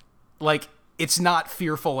 Like, it's not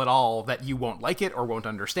fearful at all that you won't like it or won't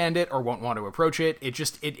understand it or won't want to approach it. It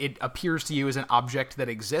just it appears to you as an object that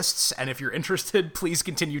exists, and if you're interested, please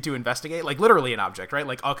continue to investigate. Like, literally an object, right?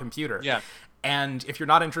 Like a computer. Yeah. And if you're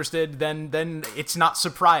not interested, then it's not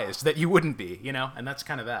surprised that you wouldn't be, and that's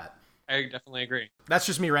kind of that. I definitely agree. That's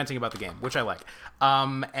just me ranting about the game, which I like.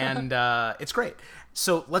 And it's great.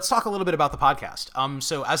 So let's talk a little bit about the podcast.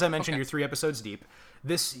 So as I mentioned, you're 3 episodes deep.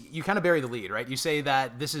 This, you kind of bury the lead, right? You say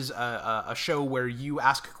that this is a show where you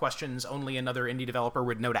ask questions only another indie developer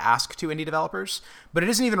would know to ask to indie developers, but it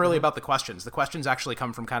isn't even really about the questions. The questions actually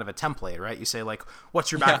come from kind of a template, right? You say, like,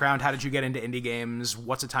 what's your background? How did you get into indie games?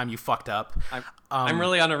 What's a time you fucked up? I'm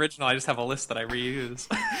really unoriginal. I just have a list that I reuse.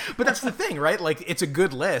 But that's the thing, right? Like, it's a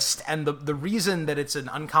good list, and the reason that it's an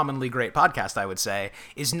uncommonly great podcast, I would say,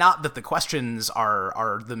 is not that the questions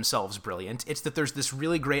are themselves brilliant. It's that there's this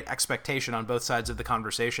really great expectation on both sides of the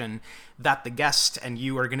conversation that the guest and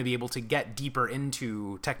you are going to be able to get deeper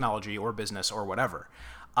into technology or business or whatever.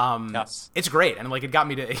 Yes. It's great, and like it got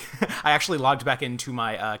me to I actually logged back into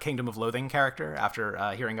my Kingdom of Loathing character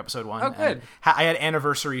after hearing episode 1. Oh, good. I had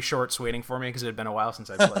anniversary shorts waiting for me because it had been a while since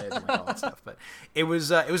I played and like all that stuff. But it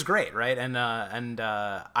was great, right? And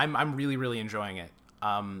I'm really, really enjoying it.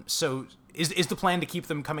 So is the plan to keep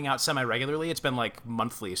them coming out semi-regularly? It's been like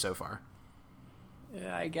monthly so far.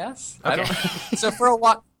 Yeah, I guess. Okay. So for a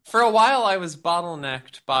while, I was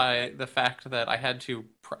bottlenecked by the fact that I had to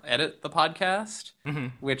edit the podcast,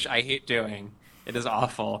 which I hate doing. It is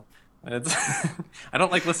awful. It's I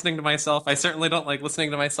don't like listening to myself. I certainly don't like listening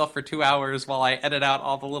to myself for 2 hours while I edit out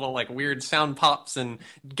all the little like weird sound pops and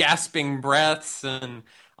gasping breaths and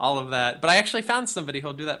all of that. But I actually found somebody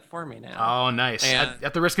who'll do that for me now. Oh, nice. And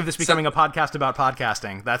At the risk of this becoming a podcast about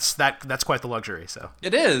podcasting, that's quite the luxury. So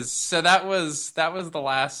it is. So that was the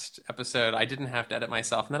last episode. I didn't have to edit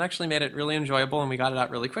myself, and that actually made it really enjoyable, and we got it out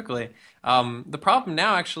really quickly. The problem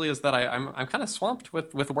now actually is that I'm kind of swamped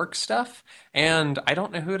with work stuff, and I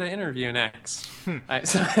don't know who to interview next.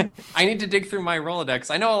 So I need to dig through my Rolodex.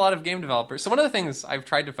 I know a lot of game developers. So one of the things I've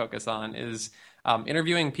tried to focus on is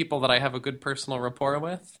interviewing people that I have a good personal rapport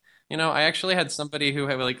with. I actually had somebody who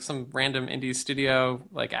had like some random indie studio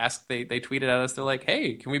like ask they tweeted at us. They're like,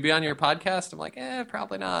 "Hey, can we be on your podcast?" I'm like,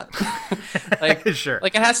 probably not. Like, Sure.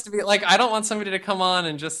 like it has to be like I don't want somebody to come on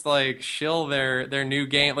and just like shill their new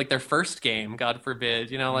game, like their first game, God forbid.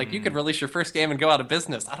 Like you could release your first game and go out of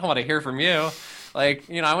business. I don't want to hear from you. Like,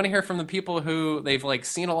 I want to hear from the people who they've like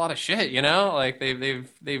seen a lot of shit, like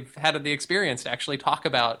they've had the experience to actually talk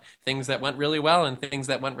about things that went really well and things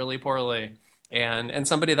that went really poorly. And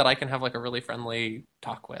somebody that I can have like a really friendly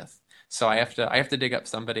talk with. So I have to dig up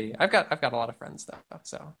somebody. I've got a lot of friends though,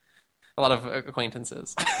 so a lot of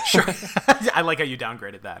acquaintances. Sure. I like how you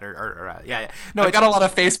downgraded that. Yeah. No, I've got a lot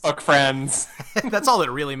of Facebook friends. That's all that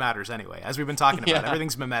really matters anyway, as we've been talking about. Yeah.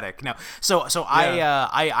 Everything's mimetic. No, so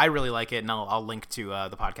I really like it, and I'll link to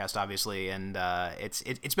the podcast obviously, and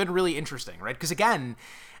it's been really interesting, right? Because again,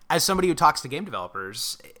 as somebody who talks to game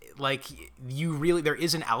developers, like there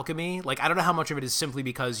is an alchemy. Like I don't know how much of it is simply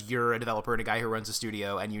because you're a developer and a guy who runs a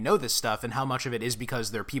studio and you know this stuff, and how much of it is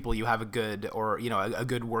because they're people you have a good or a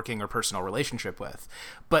good working or personal relationship with.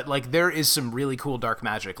 But like there is some really cool dark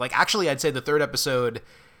magic. Like actually, I'd say the third episode,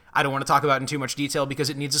 I don't want to talk about in too much detail because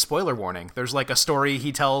it needs a spoiler warning. There's like a story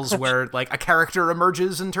he tells where like a character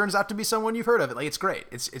emerges and turns out to be someone you've heard of. Like it's great.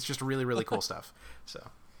 It's just really really cool stuff. So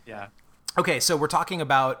Yeah. Okay, so we're talking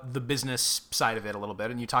about the business side of it a little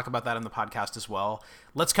bit, and you talk about that on the podcast as well.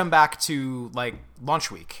 Let's come back to like launch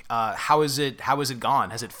week. How is it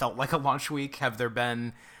gone? Has it felt like a launch week? Have there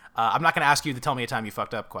been? I'm not going to ask you to tell me a time you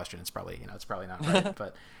fucked up question. It's probably not right.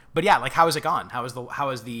 but yeah, like how has it gone? How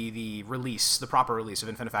is the release, the proper release of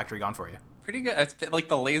Infinite Factory gone for you? Pretty good. It's been, like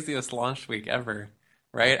the laziest launch week ever.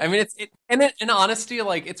 Right. I mean, in honesty,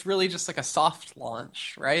 like it's really just like a soft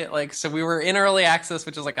launch, right? Like, so we were in early access,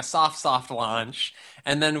 which is like a soft launch.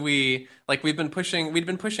 And then we'd been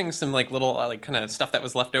pushing some like little, like kind of stuff that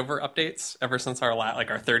was left over updates ever since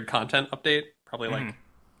our third content update, probably like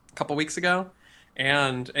a couple weeks ago.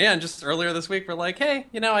 And just earlier this week, we're like, hey,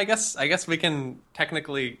 I guess we can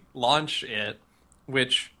technically launch it,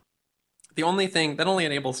 which the only thing that only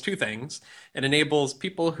enables two things. It enables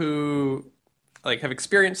people who like have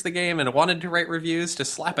experienced the game and wanted to write reviews to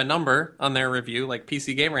slap a number on their review, like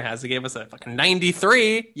PC Gamer has. They gave us a fucking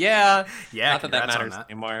 93. Yeah. Yeah. Not that matters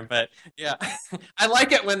anymore, but yeah. I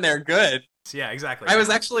like it when they're good. Yeah, exactly. I was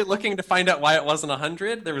actually looking to find out why it wasn't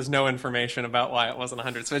 100. There was no information about why it wasn't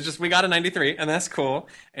 100. So we got a 93, and that's cool.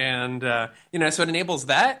 And, so it enables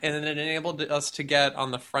that, and then it enabled us to get on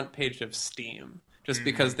the front page of Steam. Just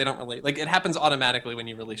because they don't really like it happens automatically when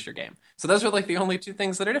you release your game. So those are like the only two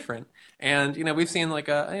things that are different. And we've seen like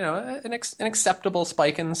an acceptable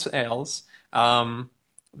spike in sales. Honestly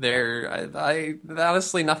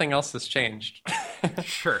nothing else has changed.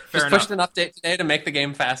 Sure, fair Just enough. pushed an update today to make the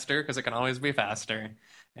game faster because it can always be faster.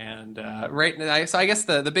 And so I guess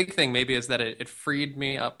the big thing maybe is that it freed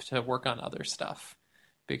me up to work on other stuff.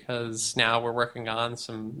 Because now we're working on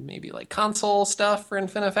some maybe like console stuff for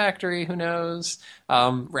Infinite Factory, who knows?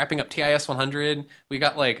 Wrapping up TIS 100, we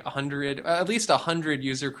got like at least 100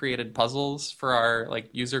 user-created puzzles for our like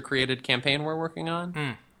user-created campaign we're working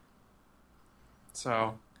on.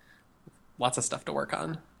 So lots of stuff to work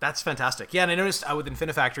on. That's fantastic. Yeah, and I noticed with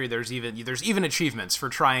Infinite Factory, there's even achievements for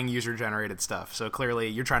trying user-generated stuff. So clearly,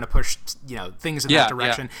 you're trying to push things in that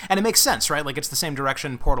direction, and it makes sense, right? Like it's the same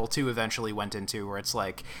direction Portal 2 eventually went into, where it's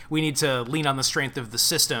like we need to lean on the strength of the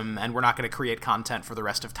system, and we're not going to create content for the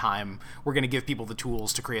rest of time. We're going to give people the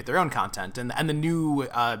tools to create their own content, and the new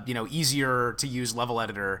easier to use level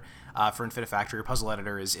editor. For Infinite Factory, puzzle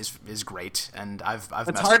editor is great, and I've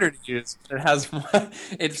it's harder to use.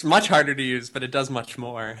 It's much harder to use, but it does much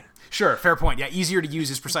more. Sure, fair point. Yeah, easier to use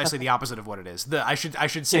is precisely the opposite of what it is. I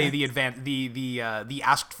should say the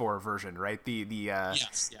asked for version, right?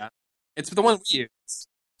 Yes, yeah. It's the one we use.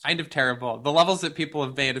 Kind of terrible. The levels that people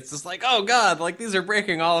have made, it's just like, oh god, like these are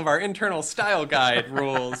breaking all of our internal style guide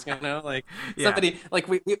rules, like somebody like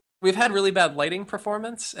we've had really bad lighting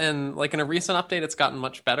performance, and like in a recent update it's gotten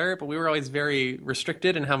much better, but we were always very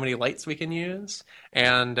restricted in how many lights we can use.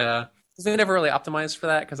 And because they never really optimized for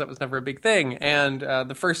that because that was never a big thing. And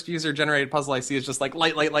the first user-generated puzzle I see is just like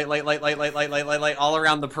light all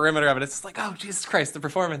around the perimeter of it. It's just like, oh, Jesus Christ, the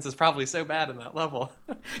performance is probably so bad in that level.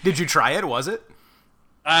 Did you try it? Was it?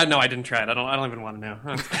 No, I didn't try it. I don't even want to know.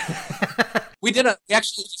 We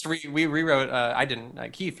actually just rewrote. I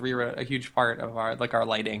didn't. Keith rewrote a huge part of our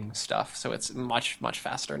lighting stuff, so it's much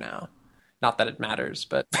faster now. Not that it matters,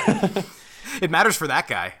 but it matters for that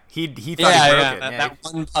guy. He thought he broke it. That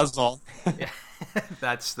one puzzle. Yeah.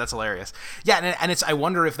 That's hilarious. Yeah, and it's I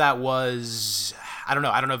wonder if that was I don't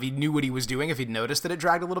know if he knew what he was doing, if he'd noticed that it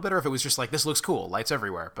dragged a little bit, or if it was just like, this looks cool, lights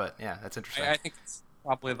everywhere. But yeah, that's interesting. I think it's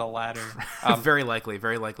probably the latter. Very likely.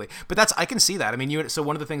 But I can see that. I mean, so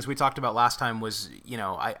one of the things we talked about last time was,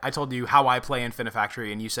 I told you how I play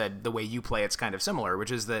Infinifactory, and you said the way you play it's kind of similar, which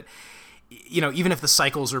is that, even if the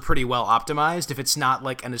cycles are pretty well optimized, if it's not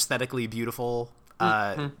like an aesthetically beautiful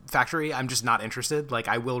factory, I'm just not interested. Like,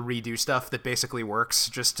 I will redo stuff that basically works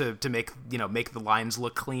just to make the lines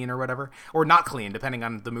look clean or whatever, or not clean, depending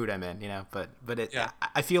on the mood I'm in. But it, yeah.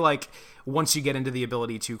 I feel like once you get into the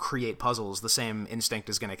ability to create puzzles, the same instinct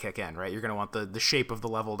is going to kick in, right? You're going to want the shape of the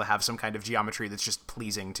level to have some kind of geometry that's just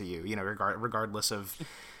pleasing to you, regardless of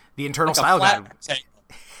the internal like style guide. Rectangle.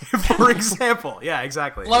 For example, yeah,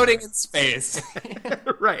 exactly. Floating in space.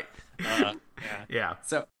 Right. Yeah.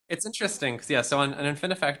 So it's interesting because so on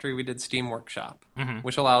Infinifactory we did Steam Workshop,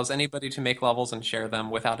 which allows anybody to make levels and share them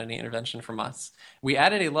without any intervention from us. We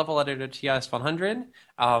added a level editor to TIS 100.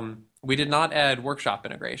 We did not add Workshop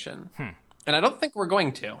integration, and I don't think we're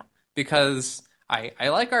going to, because I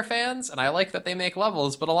like our fans and I like that they make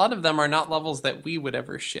levels, but a lot of them are not levels that we would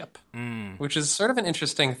ever ship, which is sort of an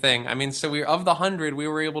interesting thing. I mean, so of the 100, we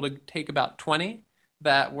were able to take about 20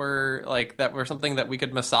 that were something that we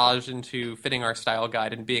could massage into fitting our style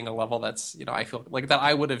guide and being a level that's, I feel like that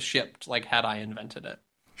I would have shipped, like, had I invented it.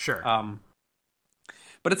 Sure.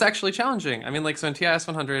 But it's actually challenging. I mean, like, so in TIS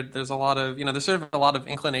 100, there's a lot of, there's sort of a lot of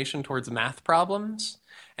inclination towards math problems.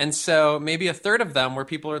 And so maybe a third of them where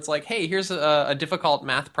it's like, hey, here's a difficult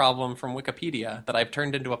math problem from Wikipedia that I've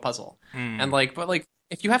turned into a puzzle. And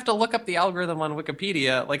if you have to look up the algorithm on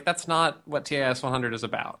Wikipedia, like, that's not what TIS 100 is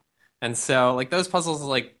about. And so, like, those puzzles,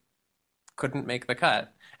 like, couldn't make the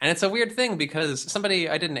cut. And it's a weird thing because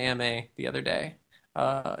I did an AMA the other day,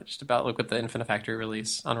 just about, with the Infinifactory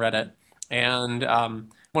release on Reddit. And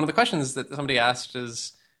one of the questions that somebody asked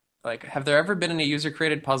is, like, have there ever been any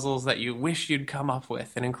user-created puzzles that you wish you'd come up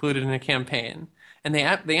with and included in a campaign? And the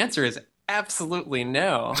answer is absolutely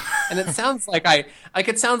no. And it sounds like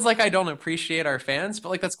I don't appreciate our fans, but,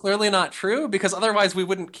 like, that's clearly not true, because otherwise we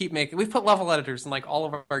wouldn't keep making. We've put level editors in, like, all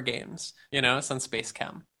of our games, since Space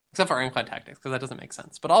Chem. Except for Ironclad Tactics, because that doesn't make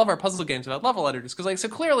sense. But all of our puzzle games have had level editors, because, like, so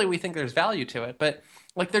clearly we think there's value to it, but,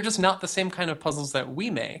 like, they're just not the same kind of puzzles that we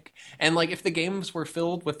make. And, like, if the games were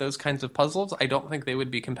filled with those kinds of puzzles, I don't think they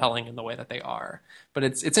would be compelling in the way that they are. But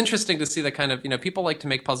it's interesting to see the kind of, people like to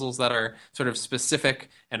make puzzles that are sort of specific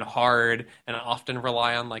and hard, and often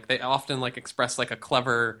rely on, like, they often, like, express, like, a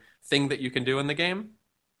clever thing that you can do in the game.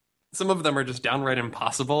 Some of them are just downright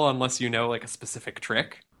impossible unless you know, like, a specific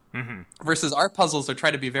trick. Versus our puzzles are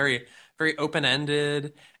try to be very, very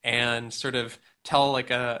open-ended and sort of tell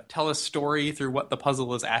a story through what the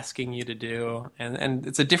puzzle is asking you to do, and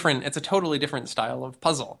it's a totally different style of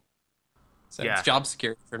puzzle. So It's job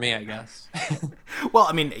security for me, I guess. Well,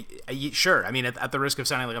 I mean, sure. I mean, at the risk of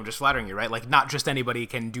sounding like I'm just flattering you, right? Like, not just anybody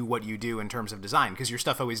can do what you do in terms of design, because your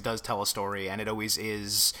stuff always does tell a story, and it always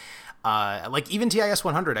is. Like, even TIS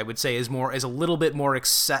 100, I would say, is a little bit more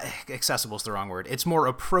accessible is the wrong word. It's more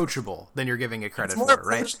approachable than you're giving it credit for, right? It's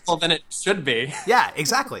more approachable than it should be. Yeah,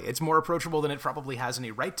 exactly. It's more approachable than it probably has any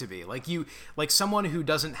right to be. Like someone who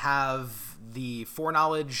doesn't have the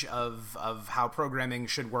foreknowledge of how programming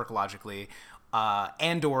should work logically,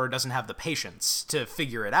 and/or doesn't have the patience to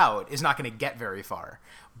figure it out, is not going to get very far.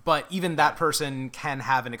 But even that person can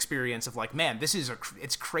have an experience of, like, man,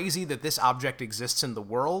 it's crazy that this object exists in the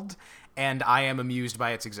world, and I am amused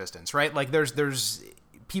by its existence, right? Like, there's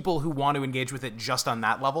people who want to engage with it just on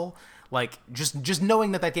that level. Like, just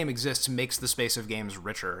knowing that game exists makes the space of games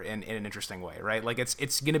richer in an interesting way, right? Like,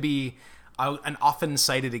 it's going to be an often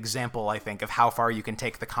cited example, I think, of how far you can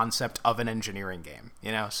take the concept of an engineering game,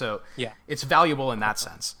 So yeah, it's valuable in that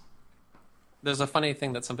sense. There's a funny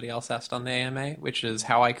thing that somebody else asked on the AMA, which is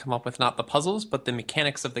how I come up with not the puzzles, but the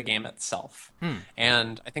mechanics of the game itself.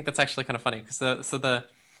 And I think that's actually kind of funny, because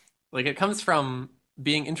it comes from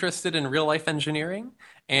being interested in real life engineering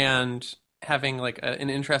and having, like,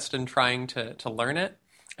 an interest in trying to learn it.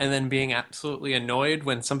 and then being absolutely annoyed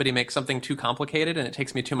when somebody makes something too complicated and it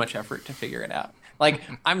takes me too much effort to figure it out. Like,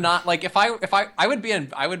 I'm not like, if I would be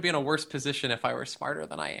in a worse position if I were smarter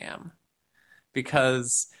than I am,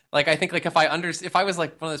 because like I think like if I was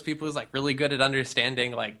like one of those people who's like really good at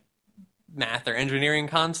understanding like math or engineering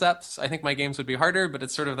concepts, I think my games would be harder. But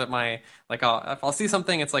it's sort of that my like if I'll see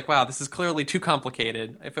something, it's like, wow, this is clearly too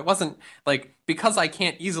complicated. If it wasn't like, because I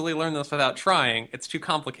can't easily learn this without trying, it's too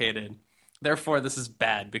complicated. Therefore, this is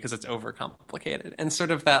bad because it's overcomplicated. And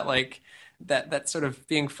sort of that like that sort of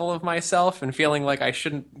being full of myself and feeling like I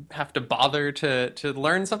shouldn't have to bother to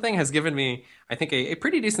learn something has given me, I think, a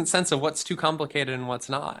pretty decent sense of what's too complicated and what's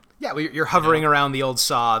not. Yeah, well, you're hovering around the old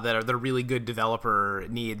saw that the really good developer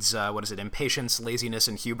needs, what is it, impatience, laziness,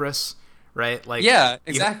 and hubris, right? Like, yeah,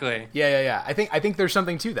 exactly. Yeah. I think there's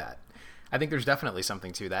something to that. I think there's definitely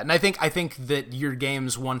something to that. And I think that your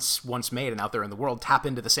games once made and out there in the world tap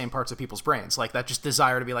into the same parts of people's brains. Like that just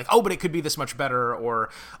desire to be like, oh, but it could be this much better, or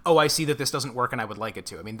oh, I see that this doesn't work and I would like it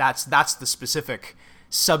to. I mean, that's the specific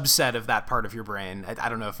subset of that part of your brain. I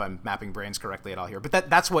don't know if I'm mapping brains correctly at all here, but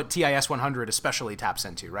that's what TIS 100 especially taps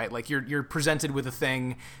into, right? Like you're presented with a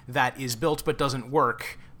thing that is built but doesn't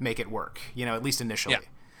work, make it work, at least initially. Yeah.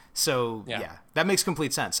 So, yeah, that makes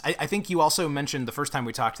complete sense. I think you also mentioned the first time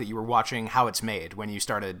we talked that you were watching How It's Made when you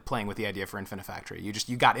started playing with the idea for Infinite Factory.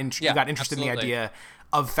 You got interested absolutely. in the idea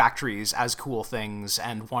of factories as cool things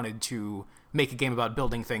and wanted to make a game about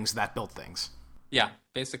building things that built things. Yeah,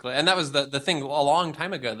 basically. And that was the thing a long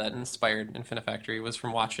time ago that inspired Infinite Factory, was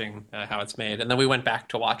from watching How It's Made. And then we went back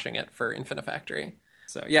to watching it for Infinite Factory.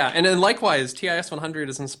 So yeah, and then likewise, TIS 100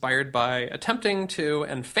 is inspired by attempting to,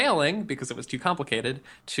 and failing because it was too complicated,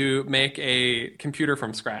 to make a computer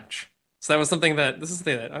from scratch. So that was something this is the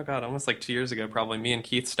thing that, oh god, almost like 2 years ago, probably, me and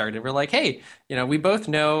Keith started. We're like, hey, we both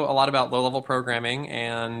know a lot about low-level programming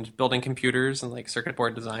and building computers and like circuit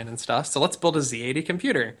board design and stuff. So let's build a Z80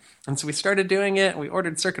 computer. And so we started doing it. We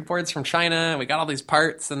ordered circuit boards from China. And we got all these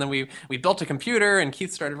parts, and then we built a computer. And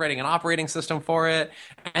Keith started writing an operating system for it.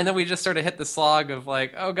 And then we just sort of hit the slog of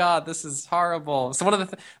like, oh god, this is horrible. So one of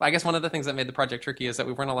the things that made the project tricky is that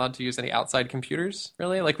we weren't allowed to use any outside computers.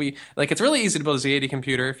 Really, it's really easy to build a Z80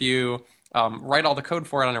 computer if you write all the code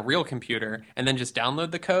for it on a real computer and then just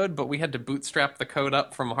download the code, but we had to bootstrap the code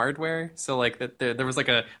up from hardware. So like that there was like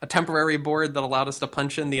a temporary board that allowed us to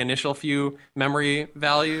punch in the initial few memory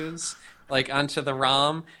values like onto the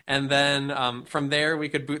ROM, and then from there we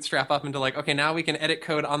could bootstrap up into like, okay, now we can edit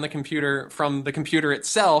code on the computer from the computer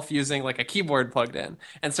itself using like a keyboard plugged in,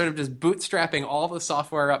 and sort of just bootstrapping all the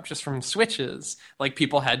software up just from switches like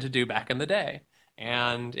people had to do back in the day.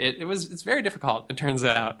 And it's very difficult, it turns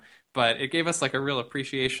out. But it gave us like a real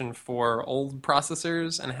appreciation for old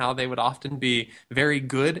processors and how they would often be very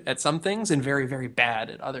good at some things and very, very bad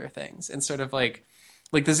at other things. And sort of like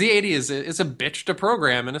the Z80 is a bitch to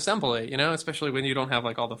program and assemble it, especially when you don't have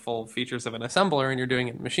like all the full features of an assembler and you're doing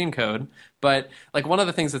it in machine code. But like one of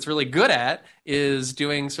the things that's really good at is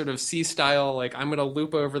doing sort of C style, like I'm going to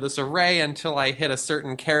loop over this array until I hit a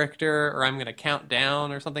certain character, or I'm going to count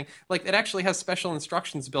down or something. Like it actually has special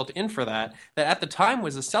instructions built in for that at the time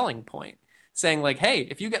was a selling point, saying like, hey,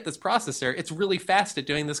 if you get this processor, it's really fast at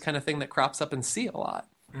doing this kind of thing that crops up in C a lot.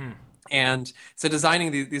 And so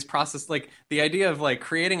designing these process, like the idea of like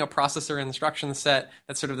creating a processor instruction set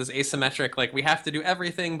that's sort of this asymmetric, like we have to do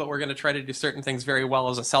everything, but we're going to try to do certain things very well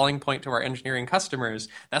as a selling point to our engineering customers.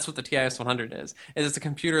 That's what the TIS 100 is. It's a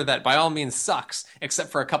computer that by all means sucks,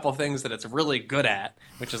 except for a couple of things that it's really good at,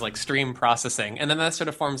 which is like stream processing. And then that sort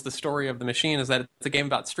of forms the story of the machine, is that it's a game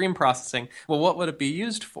about stream processing. Well, what would it be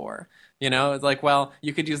used for? It's like, well,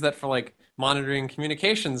 you could use that for like monitoring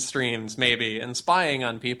communications streams maybe and spying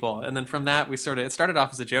on people, and then from that it started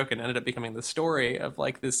off as a joke and ended up becoming the story of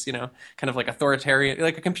like this kind of like authoritarian,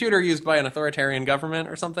 like a computer used by an authoritarian government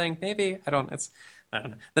or something, maybe. I don't know.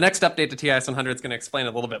 The next update to TIS 100 is going to explain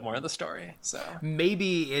a little bit more of the story. So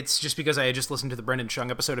maybe it's just because I had just listened to the Brendan Chung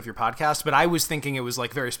episode of your podcast, but I was thinking it was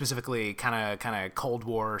like very specifically kind of Cold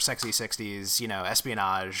War, sexy 60s,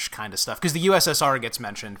 espionage kind of stuff, because the USSR gets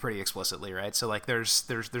mentioned pretty explicitly, right? So like there's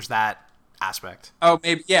that aspect. Oh,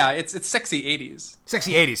 maybe, yeah. It's sexy 80s.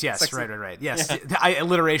 Sexy 80s, yes. Sexy. Right. Yes, yeah.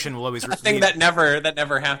 Alliteration will always. A thing that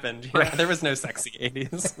never happened. Right. There was no sexy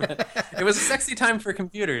 80s. But it was a sexy time for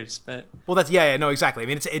computers. But well, that's no, exactly. I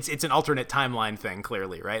mean, it's an alternate timeline thing,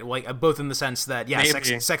 clearly, right? Like both in the sense that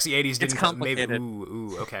sexy 80s didn't. It's complicated.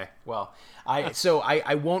 Ooh, okay. Well,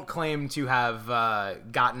 I won't claim to have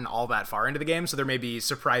gotten all that far into the game, so there may be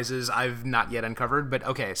surprises I've not yet uncovered. But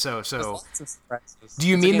okay, so do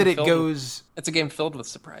you mean that it goes? It's a game filled with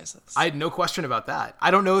surprises. I had no question about that.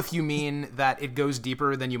 I don't know if you mean that it goes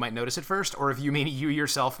deeper than you might notice at first, or if you mean you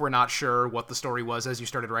yourself were not sure what the story was as you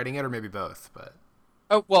started writing it, or maybe both. But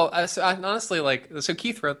Oh, well, honestly, so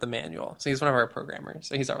Keith wrote the manual. So he's one of our programmers.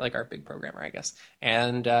 So he's our big programmer, I guess.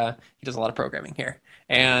 And he does a lot of programming here.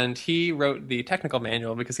 And he wrote the technical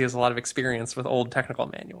manual because he has a lot of experience with old technical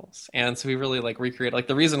manuals. And so he really recreated,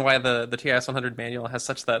 the reason why the TIS 100 manual has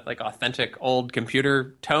such that authentic old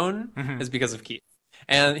computer tone is because of Keith.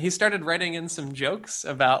 And he started writing in some jokes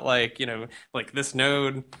about this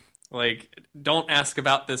node, don't ask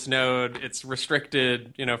about this node, it's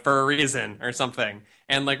restricted, for a reason or something.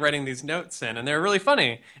 And writing these notes in, and they were really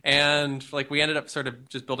funny. And we ended up sort of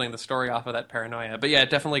just building the story off of that paranoia. But yeah, it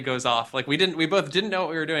definitely goes off. We both didn't know what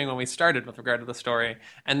we were doing when we started with regard to the story,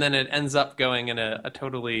 and then it ends up going in a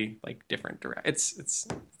totally different direction.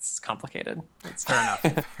 It's complicated. fair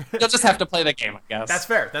enough. You'll just have to play the game, I guess. That's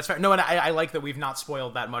fair. No, and I like that we've not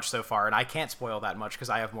spoiled that much so far, and I can't spoil that much because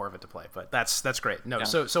I have more of it to play. But that's great. No, Yeah.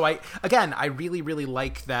 so I really really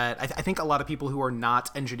like that. I think a lot of people who are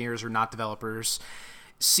not engineers or not developers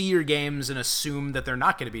see your games and assume that they're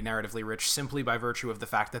not going to be narratively rich simply by virtue of the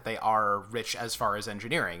fact that they are rich as far as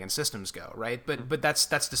engineering and systems go, right? But that's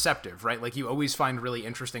deceptive, right? You always find really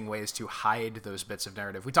interesting ways to hide those bits of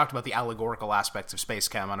narrative. We talked about the allegorical aspects of Space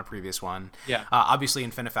Chem on a previous one. Yeah. Obviously,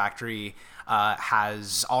 Infinifactory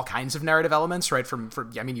has all kinds of narrative elements, right?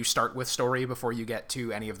 You start with story before you get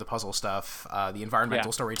to any of the puzzle stuff. The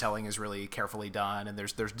environmental storytelling is really carefully done, and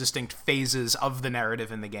there's distinct phases of the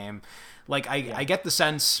narrative in the game. I get the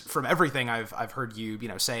sense from everything I've heard you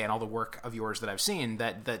say and all the work of yours that I've seen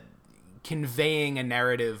that conveying a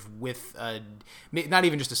narrative with not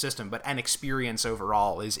even just a system but an experience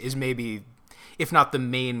overall is maybe, if not the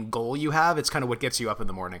main goal you have, it's kind of what gets you up in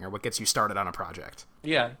the morning or what gets you started on a project.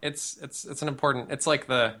 Yeah, it's an important. It's like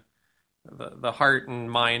the heart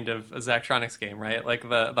and mind of a Zachtronics game, right?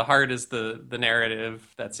 The heart is the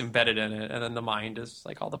narrative that's embedded in it, and then the mind is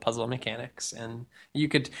all the puzzle mechanics. And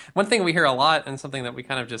one thing we hear a lot, and something that we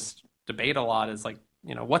kind of just debate a lot, is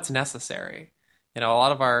what's necessary. A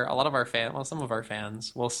lot of our some of our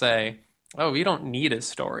fans will say, "Oh, you don't need a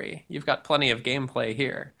story. You've got plenty of gameplay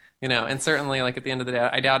here." And certainly, at the end of the day,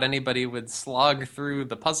 I doubt anybody would slog through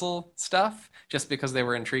the puzzle stuff just because they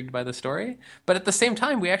were intrigued by the story. But at the same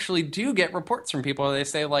time, we actually do get reports from people where they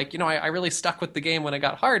say, I really stuck with the game when it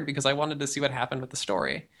got hard because I wanted to see what happened with the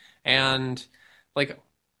story. And,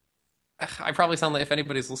 I probably sound if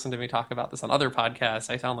anybody's listened to me talk about this on other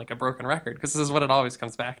podcasts, I sound like a broken record, because this is what it always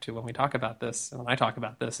comes back to when we talk about this, and when I talk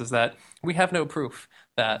about this, is that we have no proof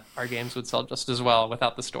that our games would sell just as well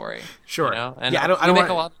without the story. Sure. And yeah, I don't make want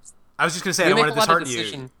a lot. I was just going to say, I don't want to dishearten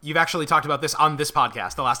you. You've actually talked about this on this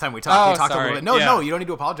podcast the last time we talked. Oh, We talked sorry. a little bit. No, you don't need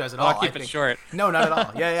to apologize at all. I'll keep it short. No, not at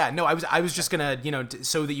all. Yeah. No, I was just going to,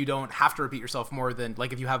 so that you don't have to repeat yourself more than,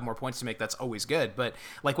 if you have more points to make, that's always good. But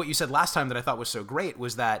what you said last time that I thought was so great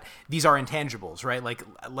was that these are intangibles, right?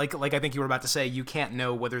 Like I think you were about to say, you can't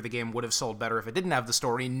know whether the game would have sold better if it didn't have the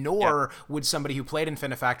story, nor would somebody who played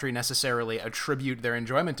Infinifactory necessarily attribute their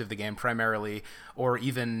enjoyment of the game primarily or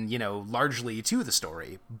even, largely to the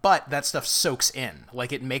story. But that stuff soaks in.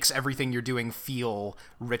 It makes everything you're doing feel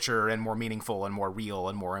richer and more meaningful and more real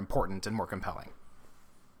and more important and more compelling.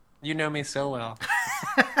 You know me so well.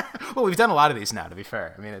 Well, we've done a lot of these now, to be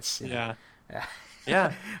fair. I mean, it's... Yeah.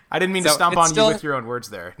 Yeah. I didn't mean to stomp on you with your own words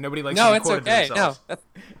there. Nobody likes to be quoted themselves. No,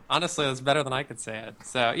 honestly, that's better than I could say it.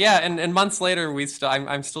 So, yeah, and months later,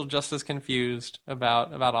 I'm still just as confused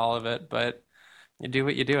about all of it, but you do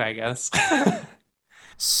what you do, I guess.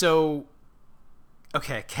 So...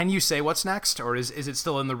 Okay, can you say what's next, or is it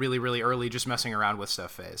still in the really, really early just messing around with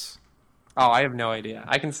stuff phase? Oh, I have no idea.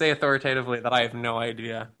 I can say authoritatively that I have no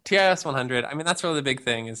idea. TIS 100, that's really the big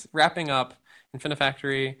thing, is wrapping up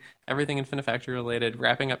Infinifactory, everything Infinifactory related,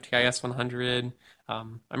 wrapping up TIS 100.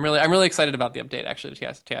 I'm really excited about the update, actually,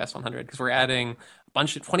 to TIS 100, because we're adding a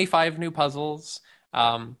bunch of 25 new puzzles.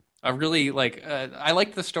 I really I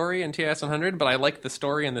liked the story in TIS 100, but I like the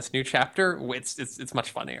story in this new chapter. It's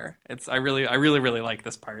much funnier. I really like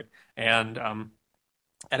this part, and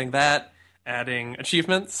adding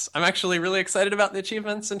achievements. I'm actually really excited about the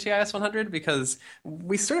achievements in TIS 100 because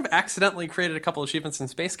we sort of accidentally created a couple achievements in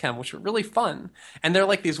Space Chem, which were really fun. And they're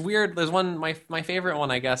these weird, there's one, my favorite one,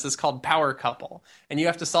 I guess, is called Power Couple. And you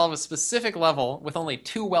have to solve a specific level with only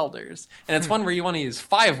 2 welders. And it's one where you want to use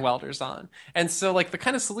 5 welders on. And so the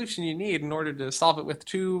kind of solution you need in order to solve it with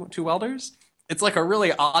two welders, it's a really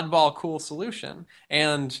oddball, cool solution.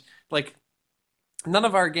 And none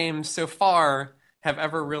of our games so far have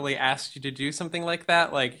ever really asked you to do something like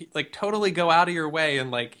that, like totally go out of your way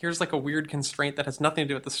and like here's like a weird constraint that has nothing to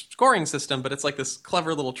do with the scoring system, but it's like this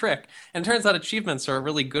clever little trick. And it turns out achievements are a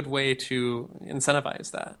really good way to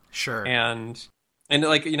incentivize that. Sure. And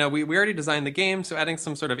like, you know, we already designed the game, so adding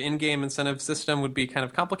some sort of in-game incentive system would be kind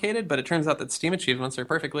of complicated, but it turns out that Steam achievements are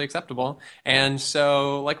perfectly acceptable. And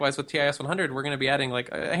so likewise with TIS 100, we're going to be adding like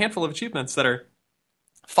a handful of achievements that are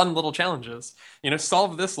fun little challenges. You know,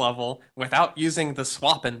 solve this level without using the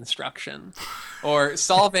swap instruction, or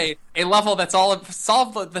solve a level that's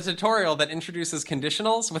solve the tutorial that introduces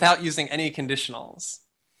conditionals without using any conditionals.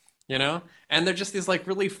 You know, and they're just these like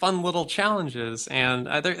really fun little challenges, and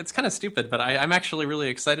it's kind of stupid, but I'm actually really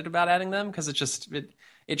excited about adding them because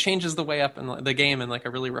it changes the way up in the game in like a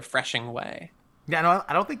really refreshing way. Yeah, no,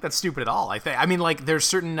 I don't think that's stupid at all. I mean, like, there's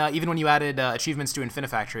certain, even when you added achievements to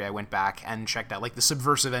Infinifactory, I went back and checked out, like, the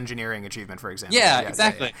subversive engineering achievement, for example. Yeah,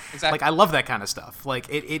 exactly. Like, I love that kind of stuff. Like,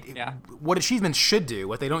 Yeah. What achievements should do,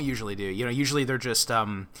 what they don't usually do. You know, usually they're just,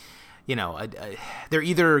 you know, they're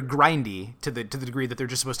either grindy to the degree that they're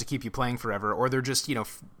just supposed to keep you playing forever, or they're just, you know,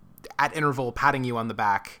 at interval patting you on the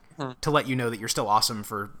back to let you know that you're still awesome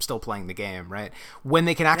for still playing the game, right? When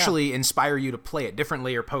they can actually inspire you to play it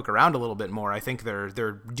differently or poke around a little bit more, I think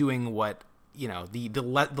they're doing what, you know, the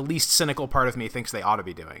least cynical part of me thinks they ought to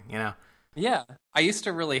be doing, you know? Yeah, I used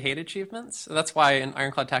to really hate achievements. That's why in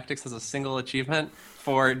Ironclad Tactics there's a single achievement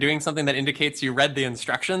for doing something that indicates you read the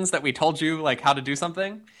instructions that we told you, like how to do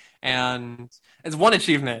something. And it's one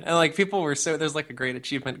achievement, and like people were there's like a great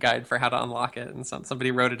achievement guide for how to unlock it, and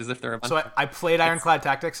somebody wrote it as if they're a bunch. So I played Ironclad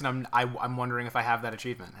Tactics, and I'm wondering if I have that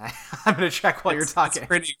achievement. I'm gonna check while you're talking. It's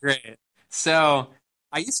pretty great. So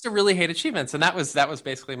I used to really hate achievements, and that was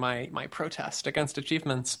basically my protest against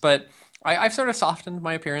achievements. But I've sort of softened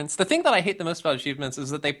my appearance. The thing that I hate the most about achievements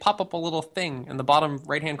is that they pop up a little thing in the bottom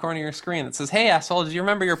right-hand corner of your screen that says, "Hey, asshole, do you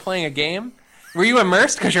remember you're playing a game? Were you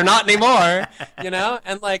immersed? Because you're not anymore," you know?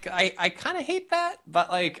 And, like, I kind of hate that, but,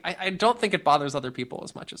 like, I don't think it bothers other people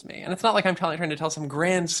as much as me. And it's not like I'm trying to tell some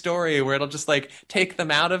grand story where it'll just, like, take them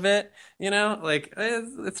out of it, you know? Like,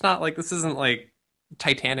 it's not like, this isn't, like,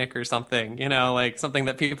 Titanic or something, you know, like something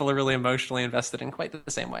that people are really emotionally invested in quite the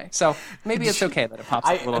same way. So maybe it's okay that it pops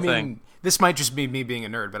up a little thing. This might just be me being a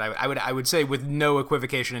nerd, but I would say with no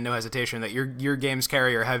equivocation and no hesitation that your games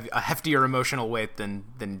carry or have a heftier emotional weight than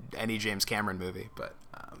any James Cameron movie. But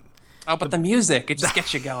but the music, it just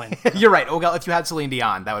gets you going. You're right. Oh, well, if you had Celine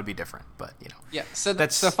Dion, that would be different. But you know, yeah. So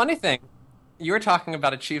that's the funny thing. You were talking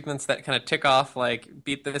about achievements that kind of tick off, like,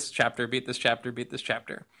 beat this chapter, beat this chapter, beat this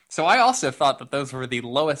chapter. So I also thought that those were the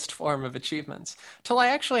lowest form of achievements, till I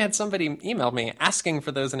actually had somebody email me asking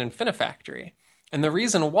for those in Infinifactory. And the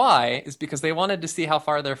reason why is because they wanted to see how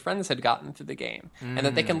far their friends had gotten through the game, and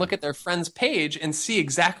that they can look at their friend's page and see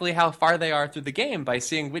exactly how far they are through the game by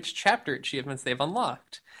seeing which chapter achievements they've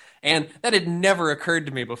unlocked. And that had never occurred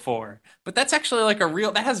to me before. But that's actually like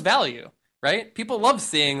that has value. Right? People love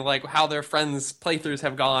seeing like how their friends' playthroughs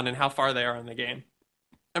have gone and how far they are in the game.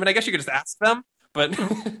 I mean, I guess you could just ask them, but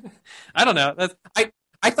I don't know.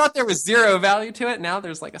 I thought there was zero value to it. Now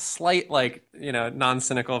there's like a slight, like, you know,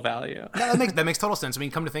 non-cynical value. Yeah, that makes total sense. I mean,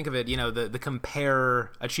 come to think of it, you know, the compare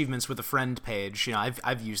achievements with a friend page. You know,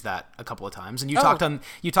 I've used that a couple of times. And you talked on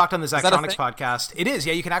the Zachtronics podcast. It is,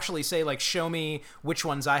 yeah. You can actually say like, show me which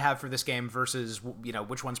ones I have for this game versus, you know,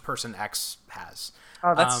 which ones person X has.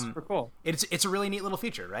 Oh, that's super cool. It's a really neat little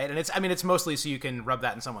feature, right? And it's mostly so you can rub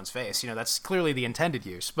that in someone's face. You know, that's clearly the intended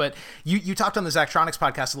use. But you talked on the Zachtronics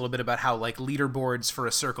podcast a little bit about how like leaderboards for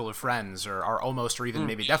a circle of friends are almost or even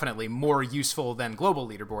maybe definitely more useful than global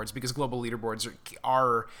leaderboards, because global leaderboards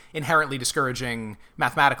are inherently discouraging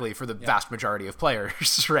mathematically for the vast majority of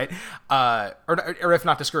players, right? Or if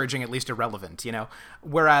not discouraging, at least irrelevant, you know?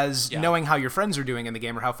 Whereas knowing how your friends are doing in the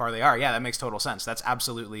game or how far they are, yeah, that makes total sense. That's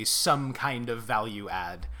absolutely some kind of value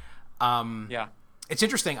add. It's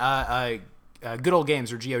interesting. Good Old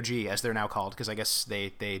Games, or GOG as they're now called, because I guess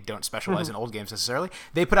they don't specialize in old games necessarily.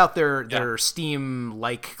 They put out their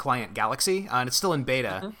Steam-like client Galaxy, and it's still in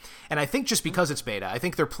beta. And I think just because it's beta, I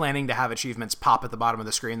think they're planning to have achievements pop at the bottom of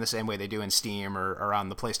the screen the same way they do in Steam or on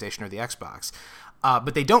the PlayStation or the Xbox.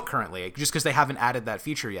 But they don't currently, just because they haven't added that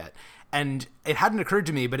feature yet. And it hadn't occurred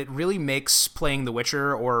to me, but it really makes playing The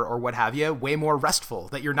Witcher or what have you way more restful,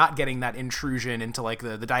 that you're not getting that intrusion into like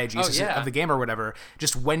the diegesis of the game or whatever.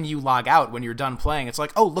 Just when you log out, when you're done playing, it's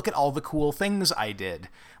like, oh, look at all the cool things I did.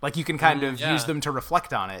 Like you can kind of use them to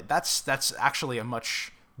reflect on it. That's actually a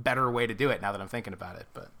much better way to do it now that I'm thinking about it.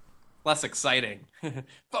 But less exciting.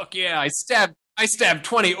 Fuck yeah, I stabbed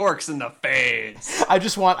 20 orcs in the face. I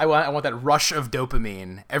want that rush of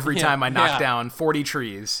dopamine every time I knock down 40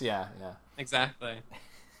 trees. Yeah. exactly.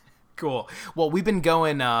 Cool. Well, we've been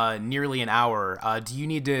going nearly an hour. Do you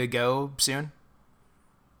need to go soon?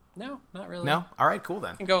 No, not really. No? All right, cool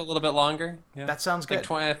then. Can go a little bit longer. Yeah. That sounds Like good.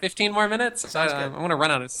 20, 15 more minutes. Sounds good. I'm going to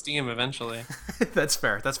run out of steam eventually. That's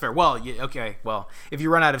fair. That's fair. Well, okay. Well, if you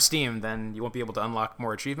run out of steam, then you won't be able to unlock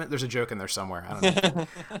more achievement. There's a joke in there somewhere. I don't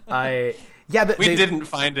know. We didn't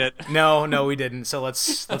find it. No, we didn't. So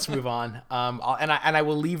let's move on. I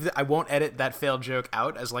will leave. I won't edit that failed joke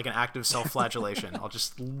out as like an act of self-flagellation. I'll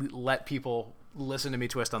just let people listen to me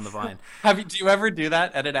twist on the vine. Do you ever do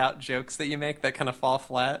that? Edit out jokes that you make that kind of fall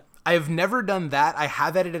flat? I have never done that. I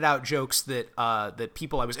have edited out jokes that that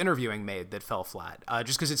people I was interviewing made that fell flat,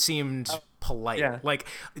 just because it seemed polite. Yeah. Like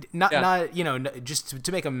not just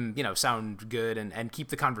to make them sound good and keep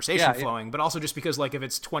the conversation flowing, but also just because like if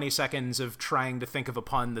it's 20 seconds of trying to think of a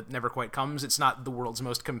pun that never quite comes, it's not the world's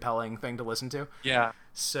most compelling thing to listen to. Yeah.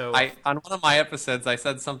 So on one of my episodes, I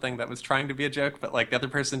said something that was trying to be a joke, but like the other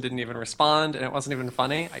person didn't even respond, and it wasn't even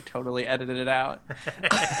funny. I totally edited it out.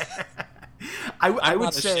 I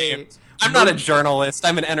would say ashamed. I'm not a journalist.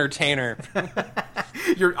 I'm an entertainer.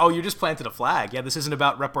 you just planted a flag. Yeah, this isn't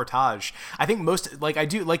about reportage. I think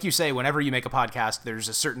like you say, whenever you make a podcast, there's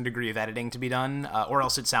a certain degree of editing to be done, or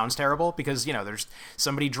else it sounds terrible because there's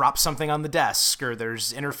somebody drops something on the desk or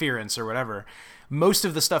there's interference or whatever. Most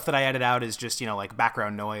of the stuff that I edit out is just like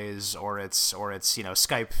background noise, or it's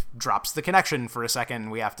Skype drops the connection for a second.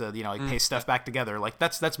 We have to paste stuff back together. Like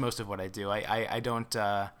that's most of what I do. I don't.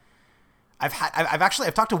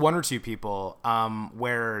 I've talked to one or two people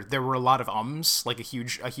where there were a lot of ums, like a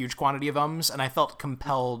huge quantity of ums, and I felt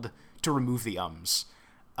compelled to remove the ums,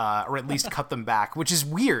 or at least cut them back, which is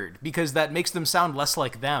weird because that makes them sound less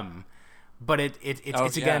like them. But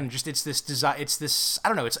it's again just it's this desire. It's this, I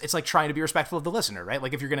don't know. It's like trying to be respectful of the listener, right?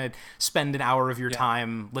 Like if you're gonna spend an hour of your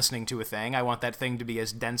time listening to a thing, I want that thing to be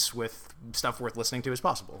as dense with stuff worth listening to as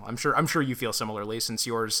possible. I'm sure you feel similarly, since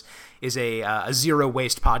yours is a zero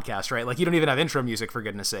waste podcast, right? Like you don't even have intro music, for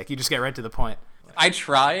goodness sake. You just get right to the point. I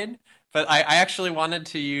tried, but I actually wanted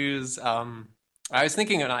to use. I was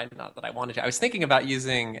thinking, not that I wanted to. I was thinking about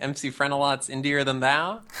using MC Frenelot's "Indier Than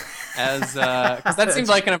Thou," as because that seemed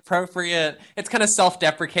like an appropriate. It's kind of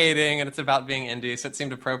self-deprecating and it's about being indie, so it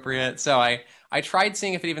seemed appropriate. So I tried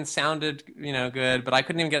seeing if it even sounded good, but I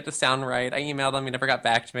couldn't even get it to sound right. I emailed them, he never got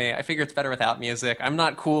back to me. I figure it's better without music. I'm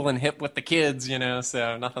not cool and hip with the kids,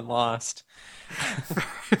 so nothing lost.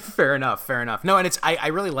 Fair enough. No, and I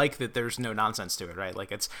really like that there's no nonsense to it, right?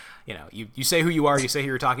 Like it's you say who you are, you say who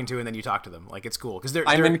you're talking to, and then you talk to them. Like it's cool because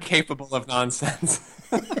I'm incapable of nonsense.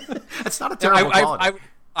 That's not a terrible quality.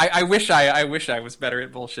 I wish I was better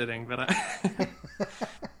at bullshitting, but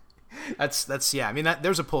That's yeah. I mean,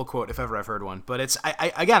 there's a pull quote if ever I've heard one. But it's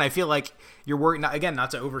I feel like your work.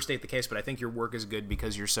 Not to overstate the case, but I think your work is good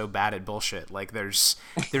because you're so bad at bullshit. Like there's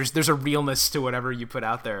a realness to whatever you put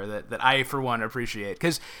out there that I for one appreciate.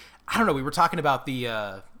 Because I don't know. We were talking about we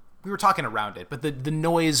were talking around it, but the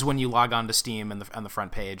noise when you log on to Steam and on the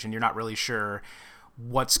front page, and you're not really sure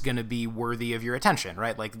what's going to be worthy of your attention,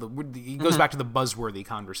 right? Like it goes back to the buzzworthy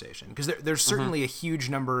conversation, because there's certainly a huge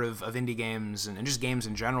number of indie games and just games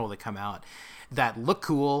in general that come out that look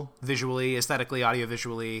cool visually, aesthetically,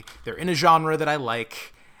 audiovisually. They're in a genre that I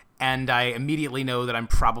like, and I immediately know that I'm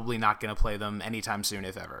probably not going to play them anytime soon,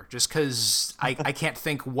 if ever, just because I can't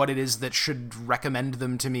think what it is that should recommend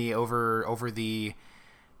them to me over the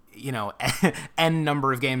n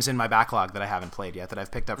number of games in my backlog that I haven't played yet, that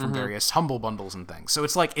I've picked up from various Humble bundles and things. So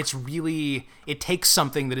it's like it takes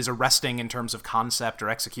something that is arresting in terms of concept or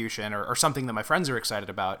execution or something that my friends are excited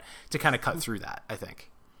about to kind of cut through that, I think.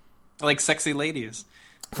 Like Sexy Ladies,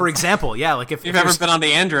 for example. Yeah, like if you've ever been on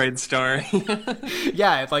the Android store.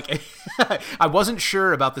 Yeah, like I wasn't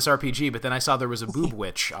sure about this RPG, but then I saw there was a boob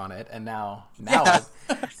witch on it, and now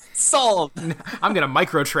sold. I'm gonna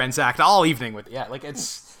microtransact all evening with like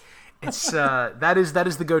it's that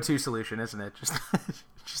is the go-to solution, isn't it?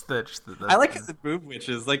 Just the I like the boob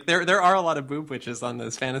witches. Like there are a lot of boob witches on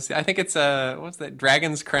this fantasy. I think it's what's that?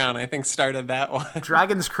 Dragon's Crown, I think, started that one.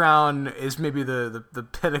 Dragon's Crown is maybe the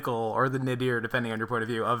pinnacle or the nadir, depending on your point of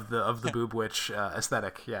view, of the boob witch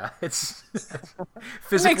aesthetic. Yeah, it's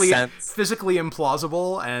physically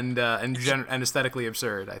implausible and aesthetically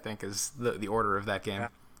absurd, I think, is the order of that game. Yeah.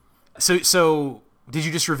 So did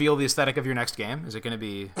you just reveal the aesthetic of your next game? Is it going to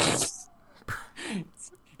be?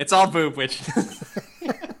 It's all boob witch.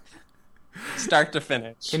 Start to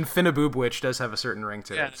finish. Infiniboob Witch does have a certain ring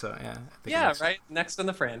to it, so yeah. Right. Next in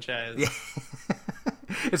the franchise. Yeah.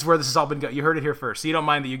 It's where this has all been You heard it here first. So you don't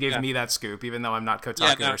mind that you gave me that scoop, even though I'm not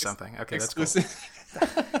Kotaku or something. Okay, exclusive.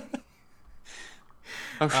 That's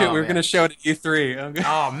cool. Okay, Oh, we were man. gonna show it at E3. Okay.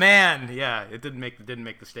 Oh man, yeah, it didn't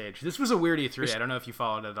make the stage. This was a weird E3. I don't know if you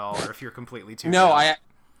followed it at all or if you're completely tuned No, out.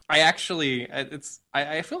 I actually,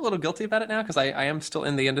 I feel a little guilty about it now because I am still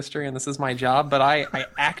in the industry and this is my job, but I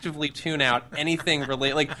actively tune out anything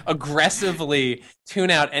related, like aggressively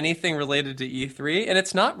tune out anything related to E3, and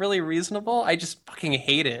it's not really reasonable. I just fucking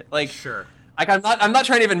hate it. Sure. Like I'm not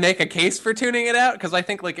trying to even make a case for tuning it out because I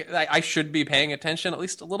think like I should be paying attention at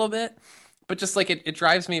least a little bit, but just like it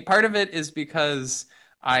drives me. Part of it is because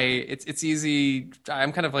it's easy.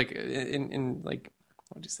 I'm kind of like in like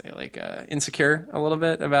what would you say like insecure a little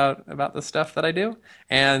bit about the stuff that I do,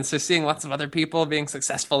 and so seeing lots of other people being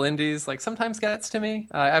successful indies like sometimes gets to me.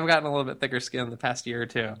 I've gotten a little bit thicker skin the past year or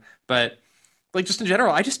two, but like just in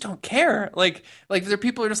general, I just don't care. Like there are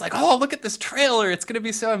people who are just like, oh, look at this trailer, it's gonna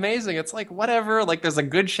be so amazing. It's like whatever. Like there's a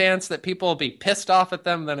good chance that people will be pissed off at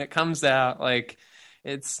them when it comes out. Like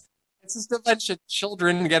it's it's just a bunch of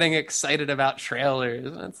children getting excited about trailers,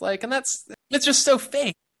 and it's like, and it's just so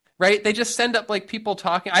fake, right? They just send up like people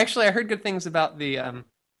talking. I heard good things about the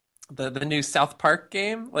new South Park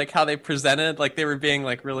game, like how they presented, like they were being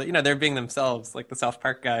like really, they're being themselves, like the South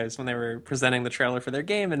Park guys when they were presenting the trailer for their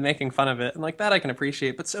game and making fun of it, and like that I can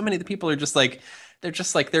appreciate. But so many of the people are just like,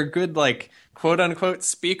 they're good like quote unquote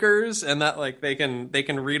speakers, and that like they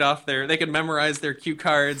can read off they can memorize their cue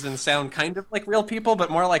cards and sound kind of like real people,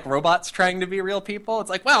 but more like robots trying to be real people. It's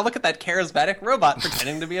like, wow, look at that charismatic robot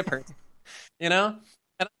pretending to be a person, you know?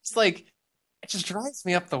 And I'm just like, it just drives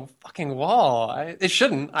me up the fucking wall. It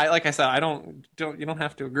shouldn't. Like I said, I don't. You don't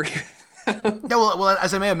have to agree. Yeah, well,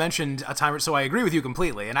 as I may have mentioned a time, so I agree with you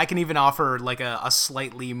completely, and I can even offer like a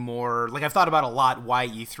slightly more like I've thought about a lot why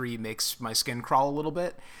E3 makes my skin crawl a little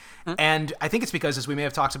bit. And I think it's because, as we may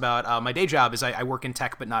have talked about, my day job is I work in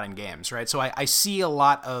tech but not in games, right? So I see a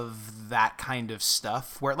lot of that kind of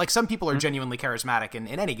stuff where, like, some people are genuinely charismatic in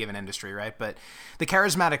any given industry, right? But the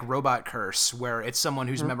charismatic robot curse, where it's someone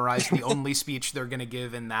who's memorized the only speech they're going to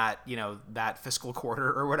give in that, that fiscal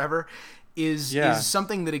quarter or whatever, is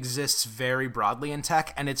something that exists very broadly in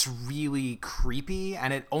tech, and it's really creepy,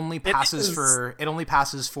 and it only passes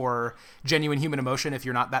for genuine human emotion if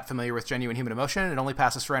you're not that familiar with genuine human emotion. It only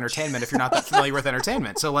passes for entertainment if you're not that familiar with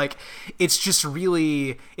entertainment. So like it's just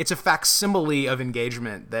really, it's a facsimile of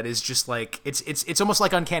engagement that is just like it's almost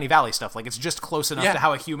like Uncanny Valley stuff. Like it's just close enough to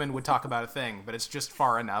how a human would talk about a thing, but it's just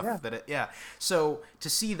far enough that so to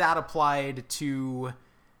see that applied to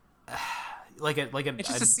It's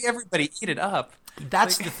just to see everybody eat it up.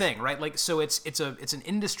 That's the thing, right? Like, so it's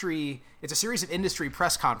a series of industry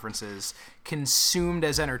press conferences consumed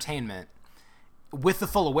as entertainment with the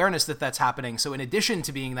full awareness that that's happening. So in addition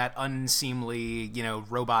to being that unseemly,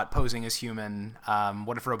 robot posing as human,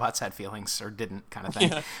 what if robots had feelings or didn't kind of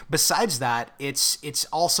thing. Besides that, it's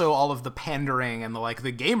also all of the pandering and the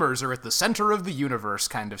gamers are at the center of the universe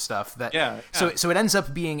kind of stuff that, so it ends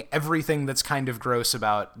up being everything that's kind of gross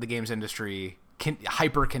about the games industry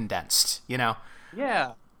hyper condensed,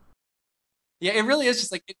 Yeah. Yeah, it really is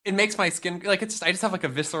just like it makes my skin like it's just I just have like a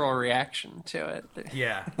visceral reaction to it.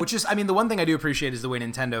 Yeah. Which is, I mean, the one thing I do appreciate is the way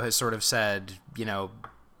Nintendo has sort of said,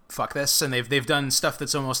 fuck this, and they've done stuff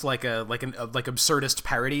that's almost like absurdist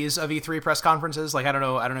parodies of E3 press conferences. Like I don't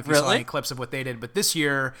know if you saw any clips of what they did, but this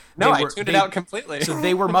year I tuned it out completely. So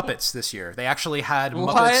they were Muppets this year. They actually had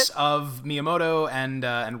Muppets of Miyamoto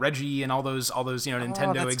and Reggie and all those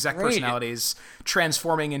Nintendo exec personalities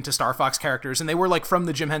transforming into Star Fox characters, and they were like from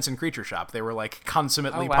the Jim Henson Creature Shop. They were like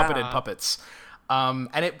consummately puppeted puppets.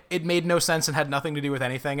 And it made no sense and had nothing to do with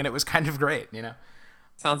anything, and it was kind of great,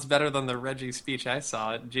 Sounds better than the Reggie speech I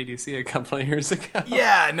saw at JDC a couple of years ago.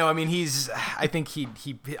 Yeah, no, I mean I think he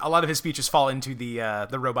a lot of his speeches fall into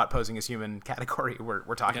the robot posing as human category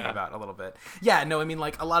we're talking about a little bit. Yeah, no, I mean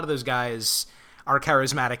like a lot of those guys are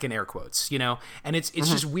charismatic in air quotes, and it's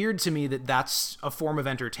just weird to me that that's a form of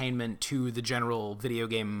entertainment to the general video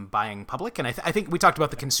game buying public. And I think we talked about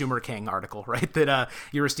the Consumer King article, right? That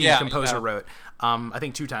your esteemed composer wrote. I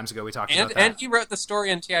think 2 times ago we talked about that. And he wrote the story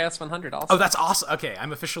in TIS 100 also. Oh, that's awesome. Okay,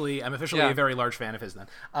 I'm officially a very large fan of his then.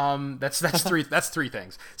 That's three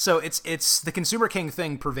things. So it's the Consumer King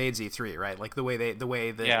thing pervades E3, right? Like the way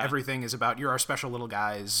that everything is about, you're our special little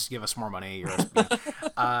guys, give us more money.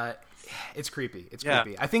 It's creepy. It's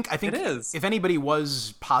creepy. I think it is. If anybody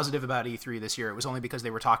was positive about E3 this year, it was only because they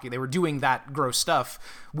were doing that gross stuff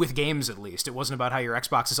with games. At least it wasn't about how your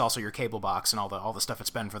Xbox is also your cable box and all the stuff it's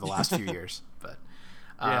been for the last few years. But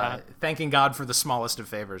thanking God for the smallest of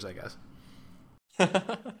favors, I guess.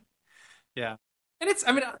 Yeah. And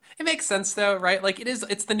I mean, it makes sense though, right? Like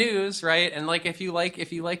it's the news, right? And like if you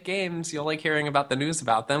like games, you'll like hearing about the news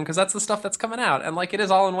about them because that's the stuff that's coming out. And like it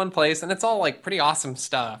is all in one place, and it's all like pretty awesome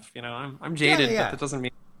stuff. You know, I'm jaded, yeah. but that doesn't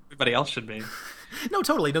mean everybody else should be. No,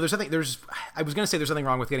 totally. No, I was going to say there's nothing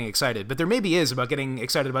wrong with getting excited, but there maybe is about getting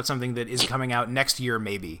excited about something that is coming out next year,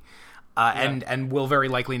 maybe. And will very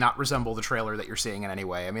likely not resemble the trailer that you're seeing in any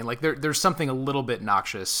way. I mean, like there's something a little bit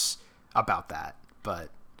noxious about that, but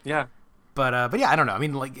Yeah. But yeah, I don't know. I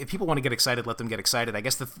mean, like if people want to get excited, let them get excited. I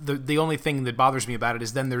guess the only thing that bothers me about it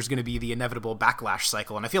is then there's going to be the inevitable backlash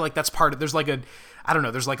cycle, and I feel like that's part of. There's like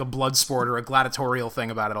there's like a blood sport or a gladiatorial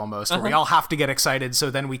thing about it almost, where we all have to get excited, so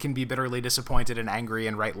then we can be bitterly disappointed and angry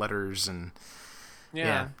and write letters and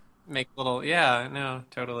Yeah. Make little. Yeah. No.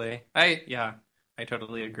 Totally. I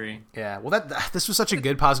totally agree. yeah. Well, this was such a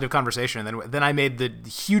good positive conversation, and then I made the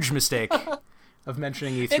huge mistake of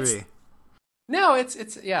mentioning E3. No,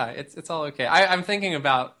 it's all okay. I'm thinking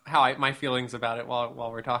about how my feelings about it while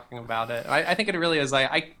we're talking about it. I think it really is.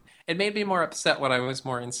 It made me more upset when I was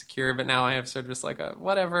more insecure, but now I have sort of just like a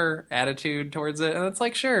whatever attitude towards it, and it's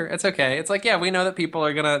like sure, it's okay. It's like yeah, we know that people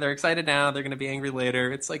they're excited now, they're gonna be angry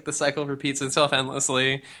later. It's like the cycle repeats itself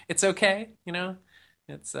endlessly. It's okay, you know.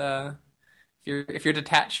 It's if you're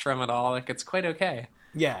detached from it all, like it's quite okay.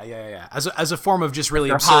 Yeah. As a form of just really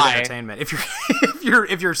You're absurd high. entertainment.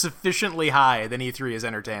 If you're sufficiently high, then E3 is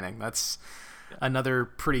entertaining. That's another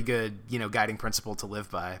pretty good, guiding principle to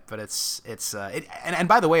live by. But and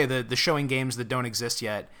by the way, the showing games that don't exist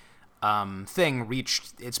yet thing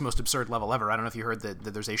reached its most absurd level ever. I don't know if you heard that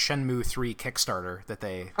there's a Shenmue 3 Kickstarter that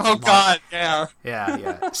they Oh launched. God, yeah.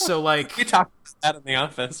 Yeah. So like We talked about that in the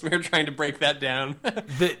office. We were trying to break that down.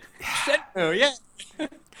 the Shenmue, yeah.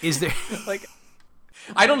 is there Like,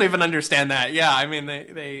 I don't even understand that. Yeah, I mean,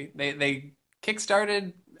 they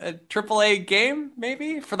kickstarted a AAA game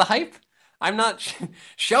maybe for the hype. I'm not.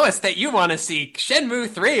 Show us that you want to see Shenmue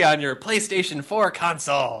 3 on your PlayStation 4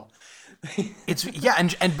 console. It's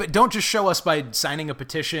and but don't just show us by signing a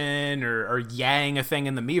petition or yang a thing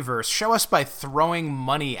in the Miiverse. Show us by throwing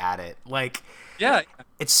money at it. Like Yeah,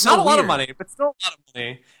 it's so not a lot of weird. money, but still a lot of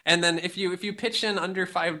money. And then if you pitch in under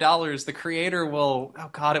 $5, the creator will. Oh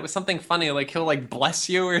God, it was something funny. Like he'll like bless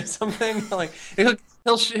you or something. Like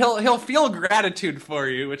he'll feel gratitude for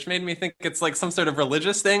you, which made me think it's like some sort of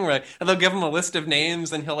religious thing where they'll give him a list of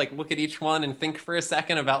names and he'll like look at each one and think for a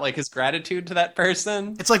second about like his gratitude to that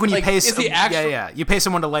person. It's like when you pay is he actually you pay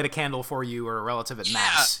someone to light a candle for you or a relative at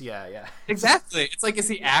mass. Yeah. exactly? It's like is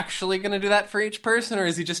he actually going to do that for each person, or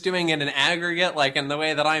is he just doing it in aggregate, like in the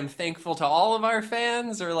way that I'm thankful to all of our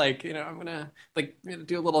fans, or like I'm gonna like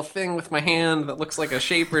do a little thing with my hand that looks like a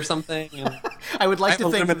shape or something. I would like I to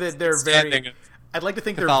have a think limited that they're understanding very. of I'd like to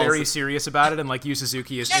think they're very Catholicism. serious about it, and like Yu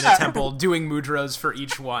Suzuki is in a Yeah. temple doing mudras for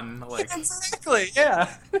each one. Like, Exactly,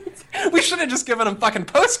 yeah. We should have just given him fucking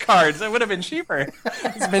postcards. It would have been cheaper.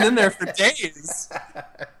 He's been in there for days.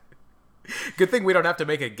 good thing we don't have to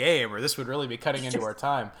make a game, or this would really be cutting into our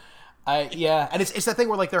time. Yeah, and it's that thing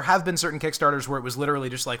where like there have been certain Kickstarters where it was literally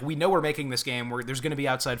just like we know we're making this game, where there's going to be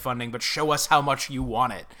outside funding, but show us how much you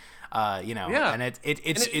want it. Yeah. And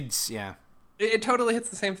it's yeah. It totally hits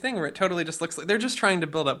the same thing where it totally just looks like they're just trying to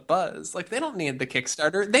build up buzz. Like they don't need the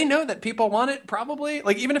Kickstarter. They know that people want it probably.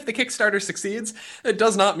 Like even if the Kickstarter succeeds, it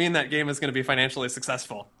does not mean that game is going to be financially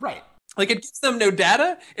successful. Right. Like it gives them no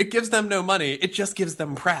data, it gives them no money, it just gives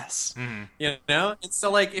them press. You know? And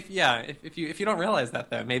so like if you don't realize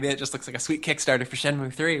that though, maybe it just looks like a sweet Kickstarter for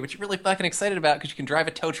Shenmue 3, which you're really fucking excited about because you can drive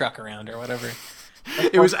a tow truck around or whatever.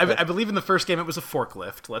 It was. I believe in the first game it was a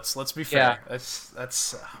forklift. Let's be fair. Yeah.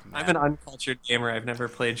 That's. I'm an uncultured gamer. I've never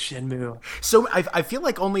played Shenmue. So I feel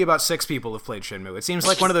like only about 6 people have played Shenmue. It seems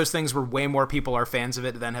like one of those things where way more people are fans of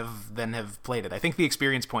it than have played it. I think the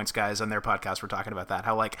Experience Points guys on their podcast were talking about that.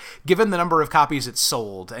 How like given the number of copies it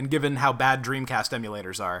sold and given how bad Dreamcast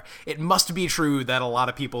emulators are, it must be true that a lot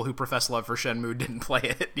of people who profess love for Shenmue didn't play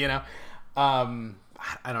it. I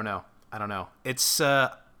don't know. It's.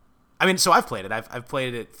 I mean, so I've played it. I've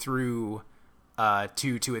played it through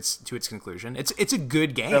to its conclusion. It's a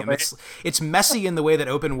good game. Really? It's messy in the way that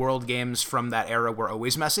open world games from that era were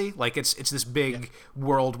always messy. Like it's this big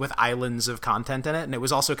world with islands of content in it, and it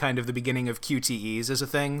was also kind of the beginning of QTEs as a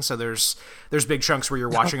thing. So there's big chunks where you're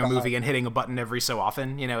watching a movie and hitting a button every so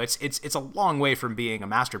often. It's a long way from being a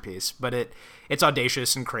masterpiece, but it's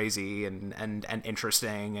audacious and crazy and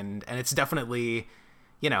interesting and it's definitely.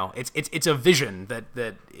 It's a vision that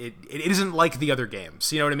it isn't like the other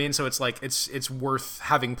games. You know what I mean? So it's like it's worth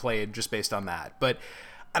having played just based on that. But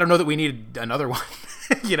I don't know that we need another one.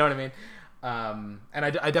 You know what I mean? And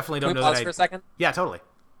I definitely don't Can we know pause that. for a second? Yeah, totally.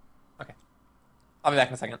 Okay. I'll be back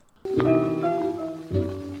in a second.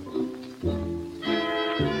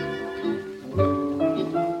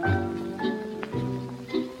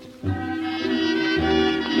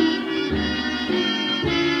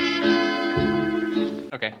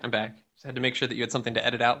 Okay, I'm back. Just had to make sure that you had something to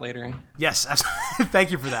edit out later. Yes,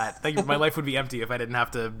 thank you for that. Thank you. My life would be empty if I didn't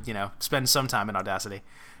have to, spend some time in Audacity.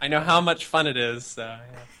 I know how much fun it is. So,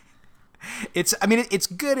 yeah. It's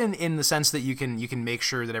good in the sense that you can make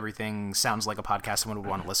sure that everything sounds like a podcast someone would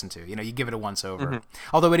want to listen to. You give it a once over. Mm-hmm.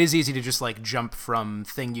 Although it is easy to just like jump from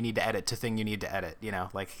thing you need to edit to thing you need to edit.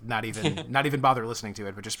 Like not even bother listening to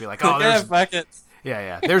it, but just be like, oh, there's fuck it.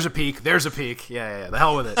 Yeah. There's a peak. There's a peak. Yeah. The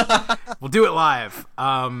hell with it. We'll do it live.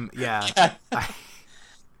 Yeah.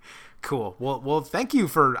 Cool. Well, thank you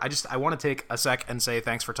for. I want to take a sec and say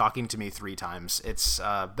thanks for talking to me 3 times. It's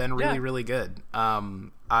been really, really good.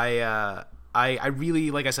 I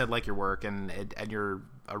really, like I said, like your work, and you're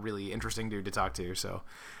a really interesting dude to talk to. So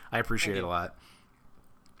I appreciate it a lot.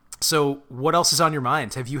 So what else is on your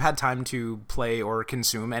mind? Have you had time to play or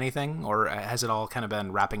consume anything, or has it all kind of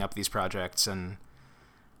been wrapping up these projects, and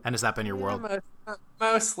has that been your world?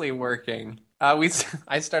 Mostly working.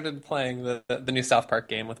 I started playing the new South Park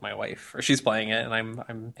game with my wife, or she's playing it, and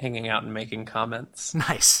I'm hanging out and making comments.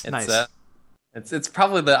 Nice. It's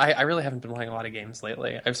probably I really haven't been playing a lot of games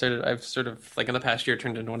lately. I've sort of like in the past year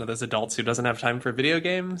turned into one of those adults who doesn't have time for video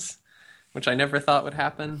games, which I never thought would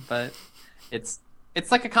happen. But it's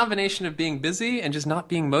like a combination of being busy and just not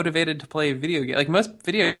being motivated to play video games. Like most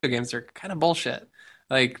video games are kind of bullshit.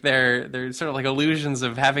 Like they're sort of like illusions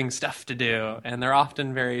of having stuff to do, and they're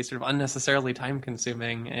often very sort of unnecessarily time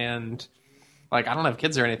consuming. And like I don't have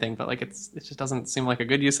kids or anything, but like it just doesn't seem like a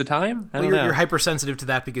good use of time. You're hypersensitive to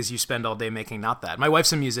that because you spend all day making not that. My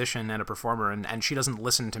wife's a musician and a performer, and she doesn't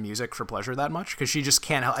listen to music for pleasure that much because she just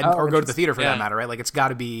can't or go to the theater for that matter, right? Like it's got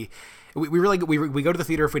to be. We go to the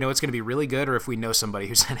theater if we know it's going to be really good or if we know somebody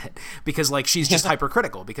who's in it, because like she's just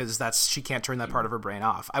hypercritical because she can't turn that part of her brain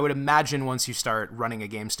off. I would imagine once you start running a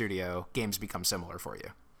game studio, games become similar for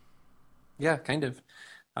you. Yeah, kind of.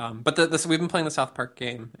 But we've been playing the South Park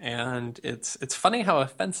game, and it's funny how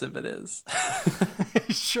offensive it is.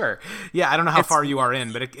 Sure. Yeah, I don't know how far you are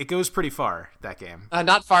in, but it goes pretty far, that game.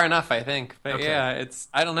 Not far enough, I think. But okay. Yeah,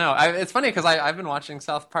 I don't know. It's funny because I've been watching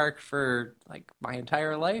South Park for like my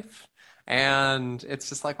entire life, and it's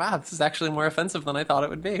just like, wow, this is actually more offensive than I thought it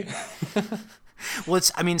would be. Well,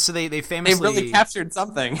 so they famously... They really captured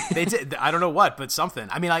something. They did. I don't know what, but something.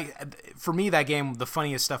 I mean, for me, that game, the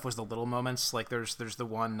funniest stuff was the little moments. Like, there's the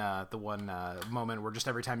one moment where just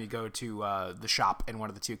every time you go to the shop in one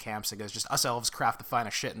of the 2 camps, it goes, just us elves craft the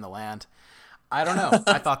finest shit in the land. I don't know.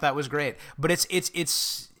 I thought that was great. But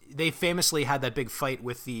it's they famously had that big fight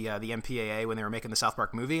with the MPAA when they were making the South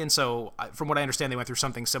Park movie. And so, from what I understand, they went through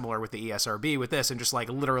something similar with the ESRB with this and just, like,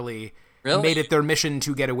 literally... Really? Made it their mission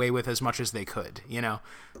to get away with as much as they could,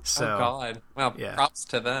 So, oh God! Well, yeah. Props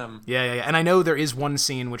to them. Yeah. And I know there is one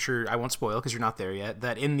scene which I won't spoil because you're not there yet.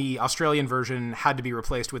 That in the Australian version had to be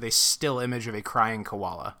replaced with a still image of a crying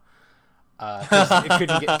koala.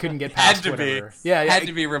 It couldn't get past whatever. Had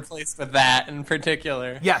to be replaced with that in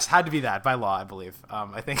particular. Yes, had to be that by law, I believe.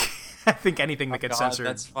 I think anything that gets censored.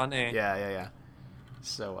 That's funny. Yeah.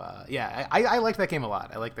 So I liked that game a lot.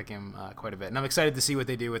 I like that game quite a bit, and I'm excited to see what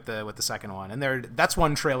they do with the second one. And that's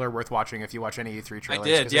one trailer worth watching if you watch any E3 trailers. I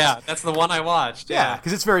did, yeah. That's the one I watched. Yeah,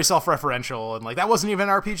 because it's very self-referential and like that wasn't even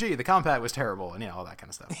an RPG. The combat was terrible, and all that kind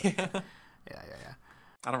of stuff. Yeah.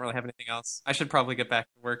 I don't really have anything else. I should probably get back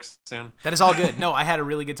to work soon. That is all good. No, I had a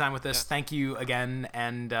really good time with this. Yeah. Thank you again.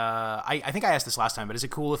 And I think I asked this last time, but is it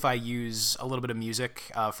cool if I use a little bit of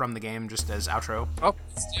music from the game just as outro? Oh,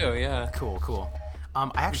 let's do, yeah. Cool. I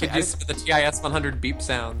actually use the TIS 100 beep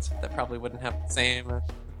sounds. That probably wouldn't have the same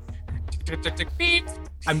beep.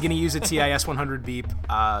 I'm gonna use a TIS 100 beep,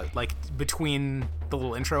 like between the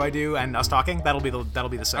little intro I do and us talking. That'll be the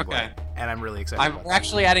segue, okay. And I'm really excited. We're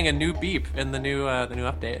actually adding a new beep in the new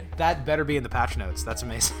update. That better be in the patch notes. That's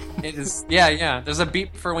amazing. It is. Yeah. There's a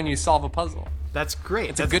beep for when you solve a puzzle. That's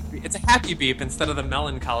great. It's a happy beep instead of the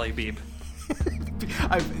melancholy beep.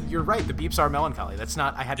 You're right. The beeps are melancholy. That's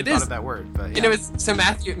not. I hadn't thought of that word, but yeah. And it was so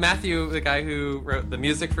Matthew, the guy who wrote the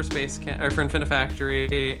music for for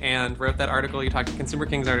Infinifactory and wrote that article you talked, Consumer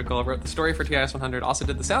Kings article, wrote the story for TIS 100, also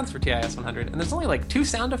did the sounds for TIS 100. And there's only like 2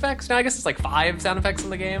 sound effects now. I guess it's like 5 sound effects in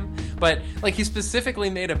the game, but like he specifically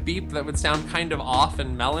made a beep that would sound kind of off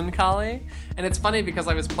and melancholy. And it's funny because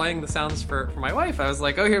I was playing the sounds for my wife. I was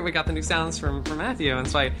like, oh, here we got the new sounds from Matthew, and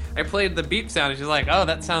so I played the beep sound, and she's like, oh,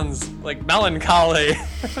 that sounds like melancholy.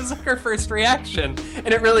 It was like her first reaction, and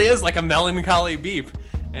it really is like a melancholy beep,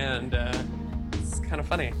 and it's kind of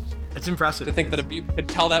funny. It's impressive to think that a beep could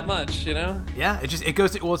tell that much, Yeah, it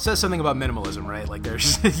goes to, it says something about minimalism, right? Like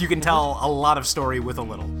there's you can tell a lot of story with a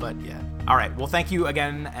little, but yeah. All right, well, thank you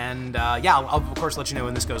again, and I'll of course let you know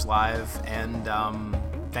when this goes live, and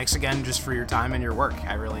thanks again just for your time and your work.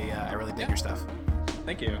 I really dig your stuff.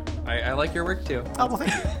 Thank you. I like your work too. Oh, well,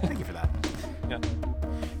 thank you. Thank you for that. Yeah.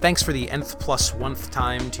 Thanks for the nth plus 1th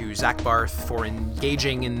time to Zach Barth for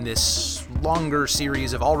engaging in this longer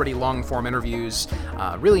series of already long-form interviews.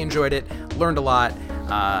 Really enjoyed it, learned a lot,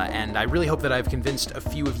 and I really hope that I've convinced a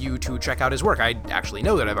few of you to check out his work. I actually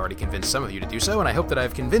know that I've already convinced some of you to do so, and I hope that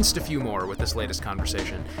I've convinced a few more with this latest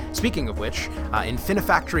conversation. Speaking of which,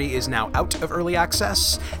 Infinifactory is now out of early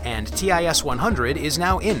access, and TIS 100 is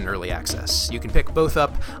now in early access. You can pick both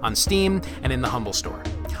up on Steam and in the Humble Store.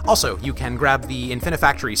 Also, you can grab the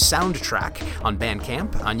Infinifactory soundtrack on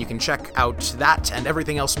Bandcamp, and you can check out that and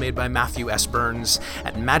everything else made by Matthew S. Burns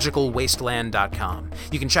at magicalwasteland.com.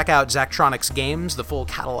 You can check out Zachtronics games, the full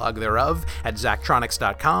catalog thereof, at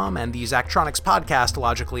zachtronics.com, and the Zachtronics podcast,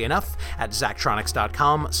 logically enough, at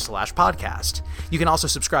zachtronics.com/podcast. You can also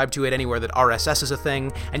subscribe to it anywhere that RSS is a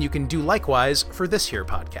thing, and you can do likewise for this here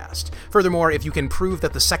podcast. Furthermore, if you can prove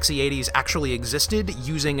that the sexy 80s actually existed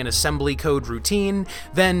using an assembly code routine,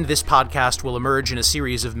 then this podcast will emerge in a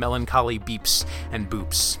series of melancholy beeps and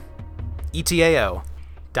boops.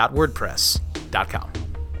 etao.wordpress.com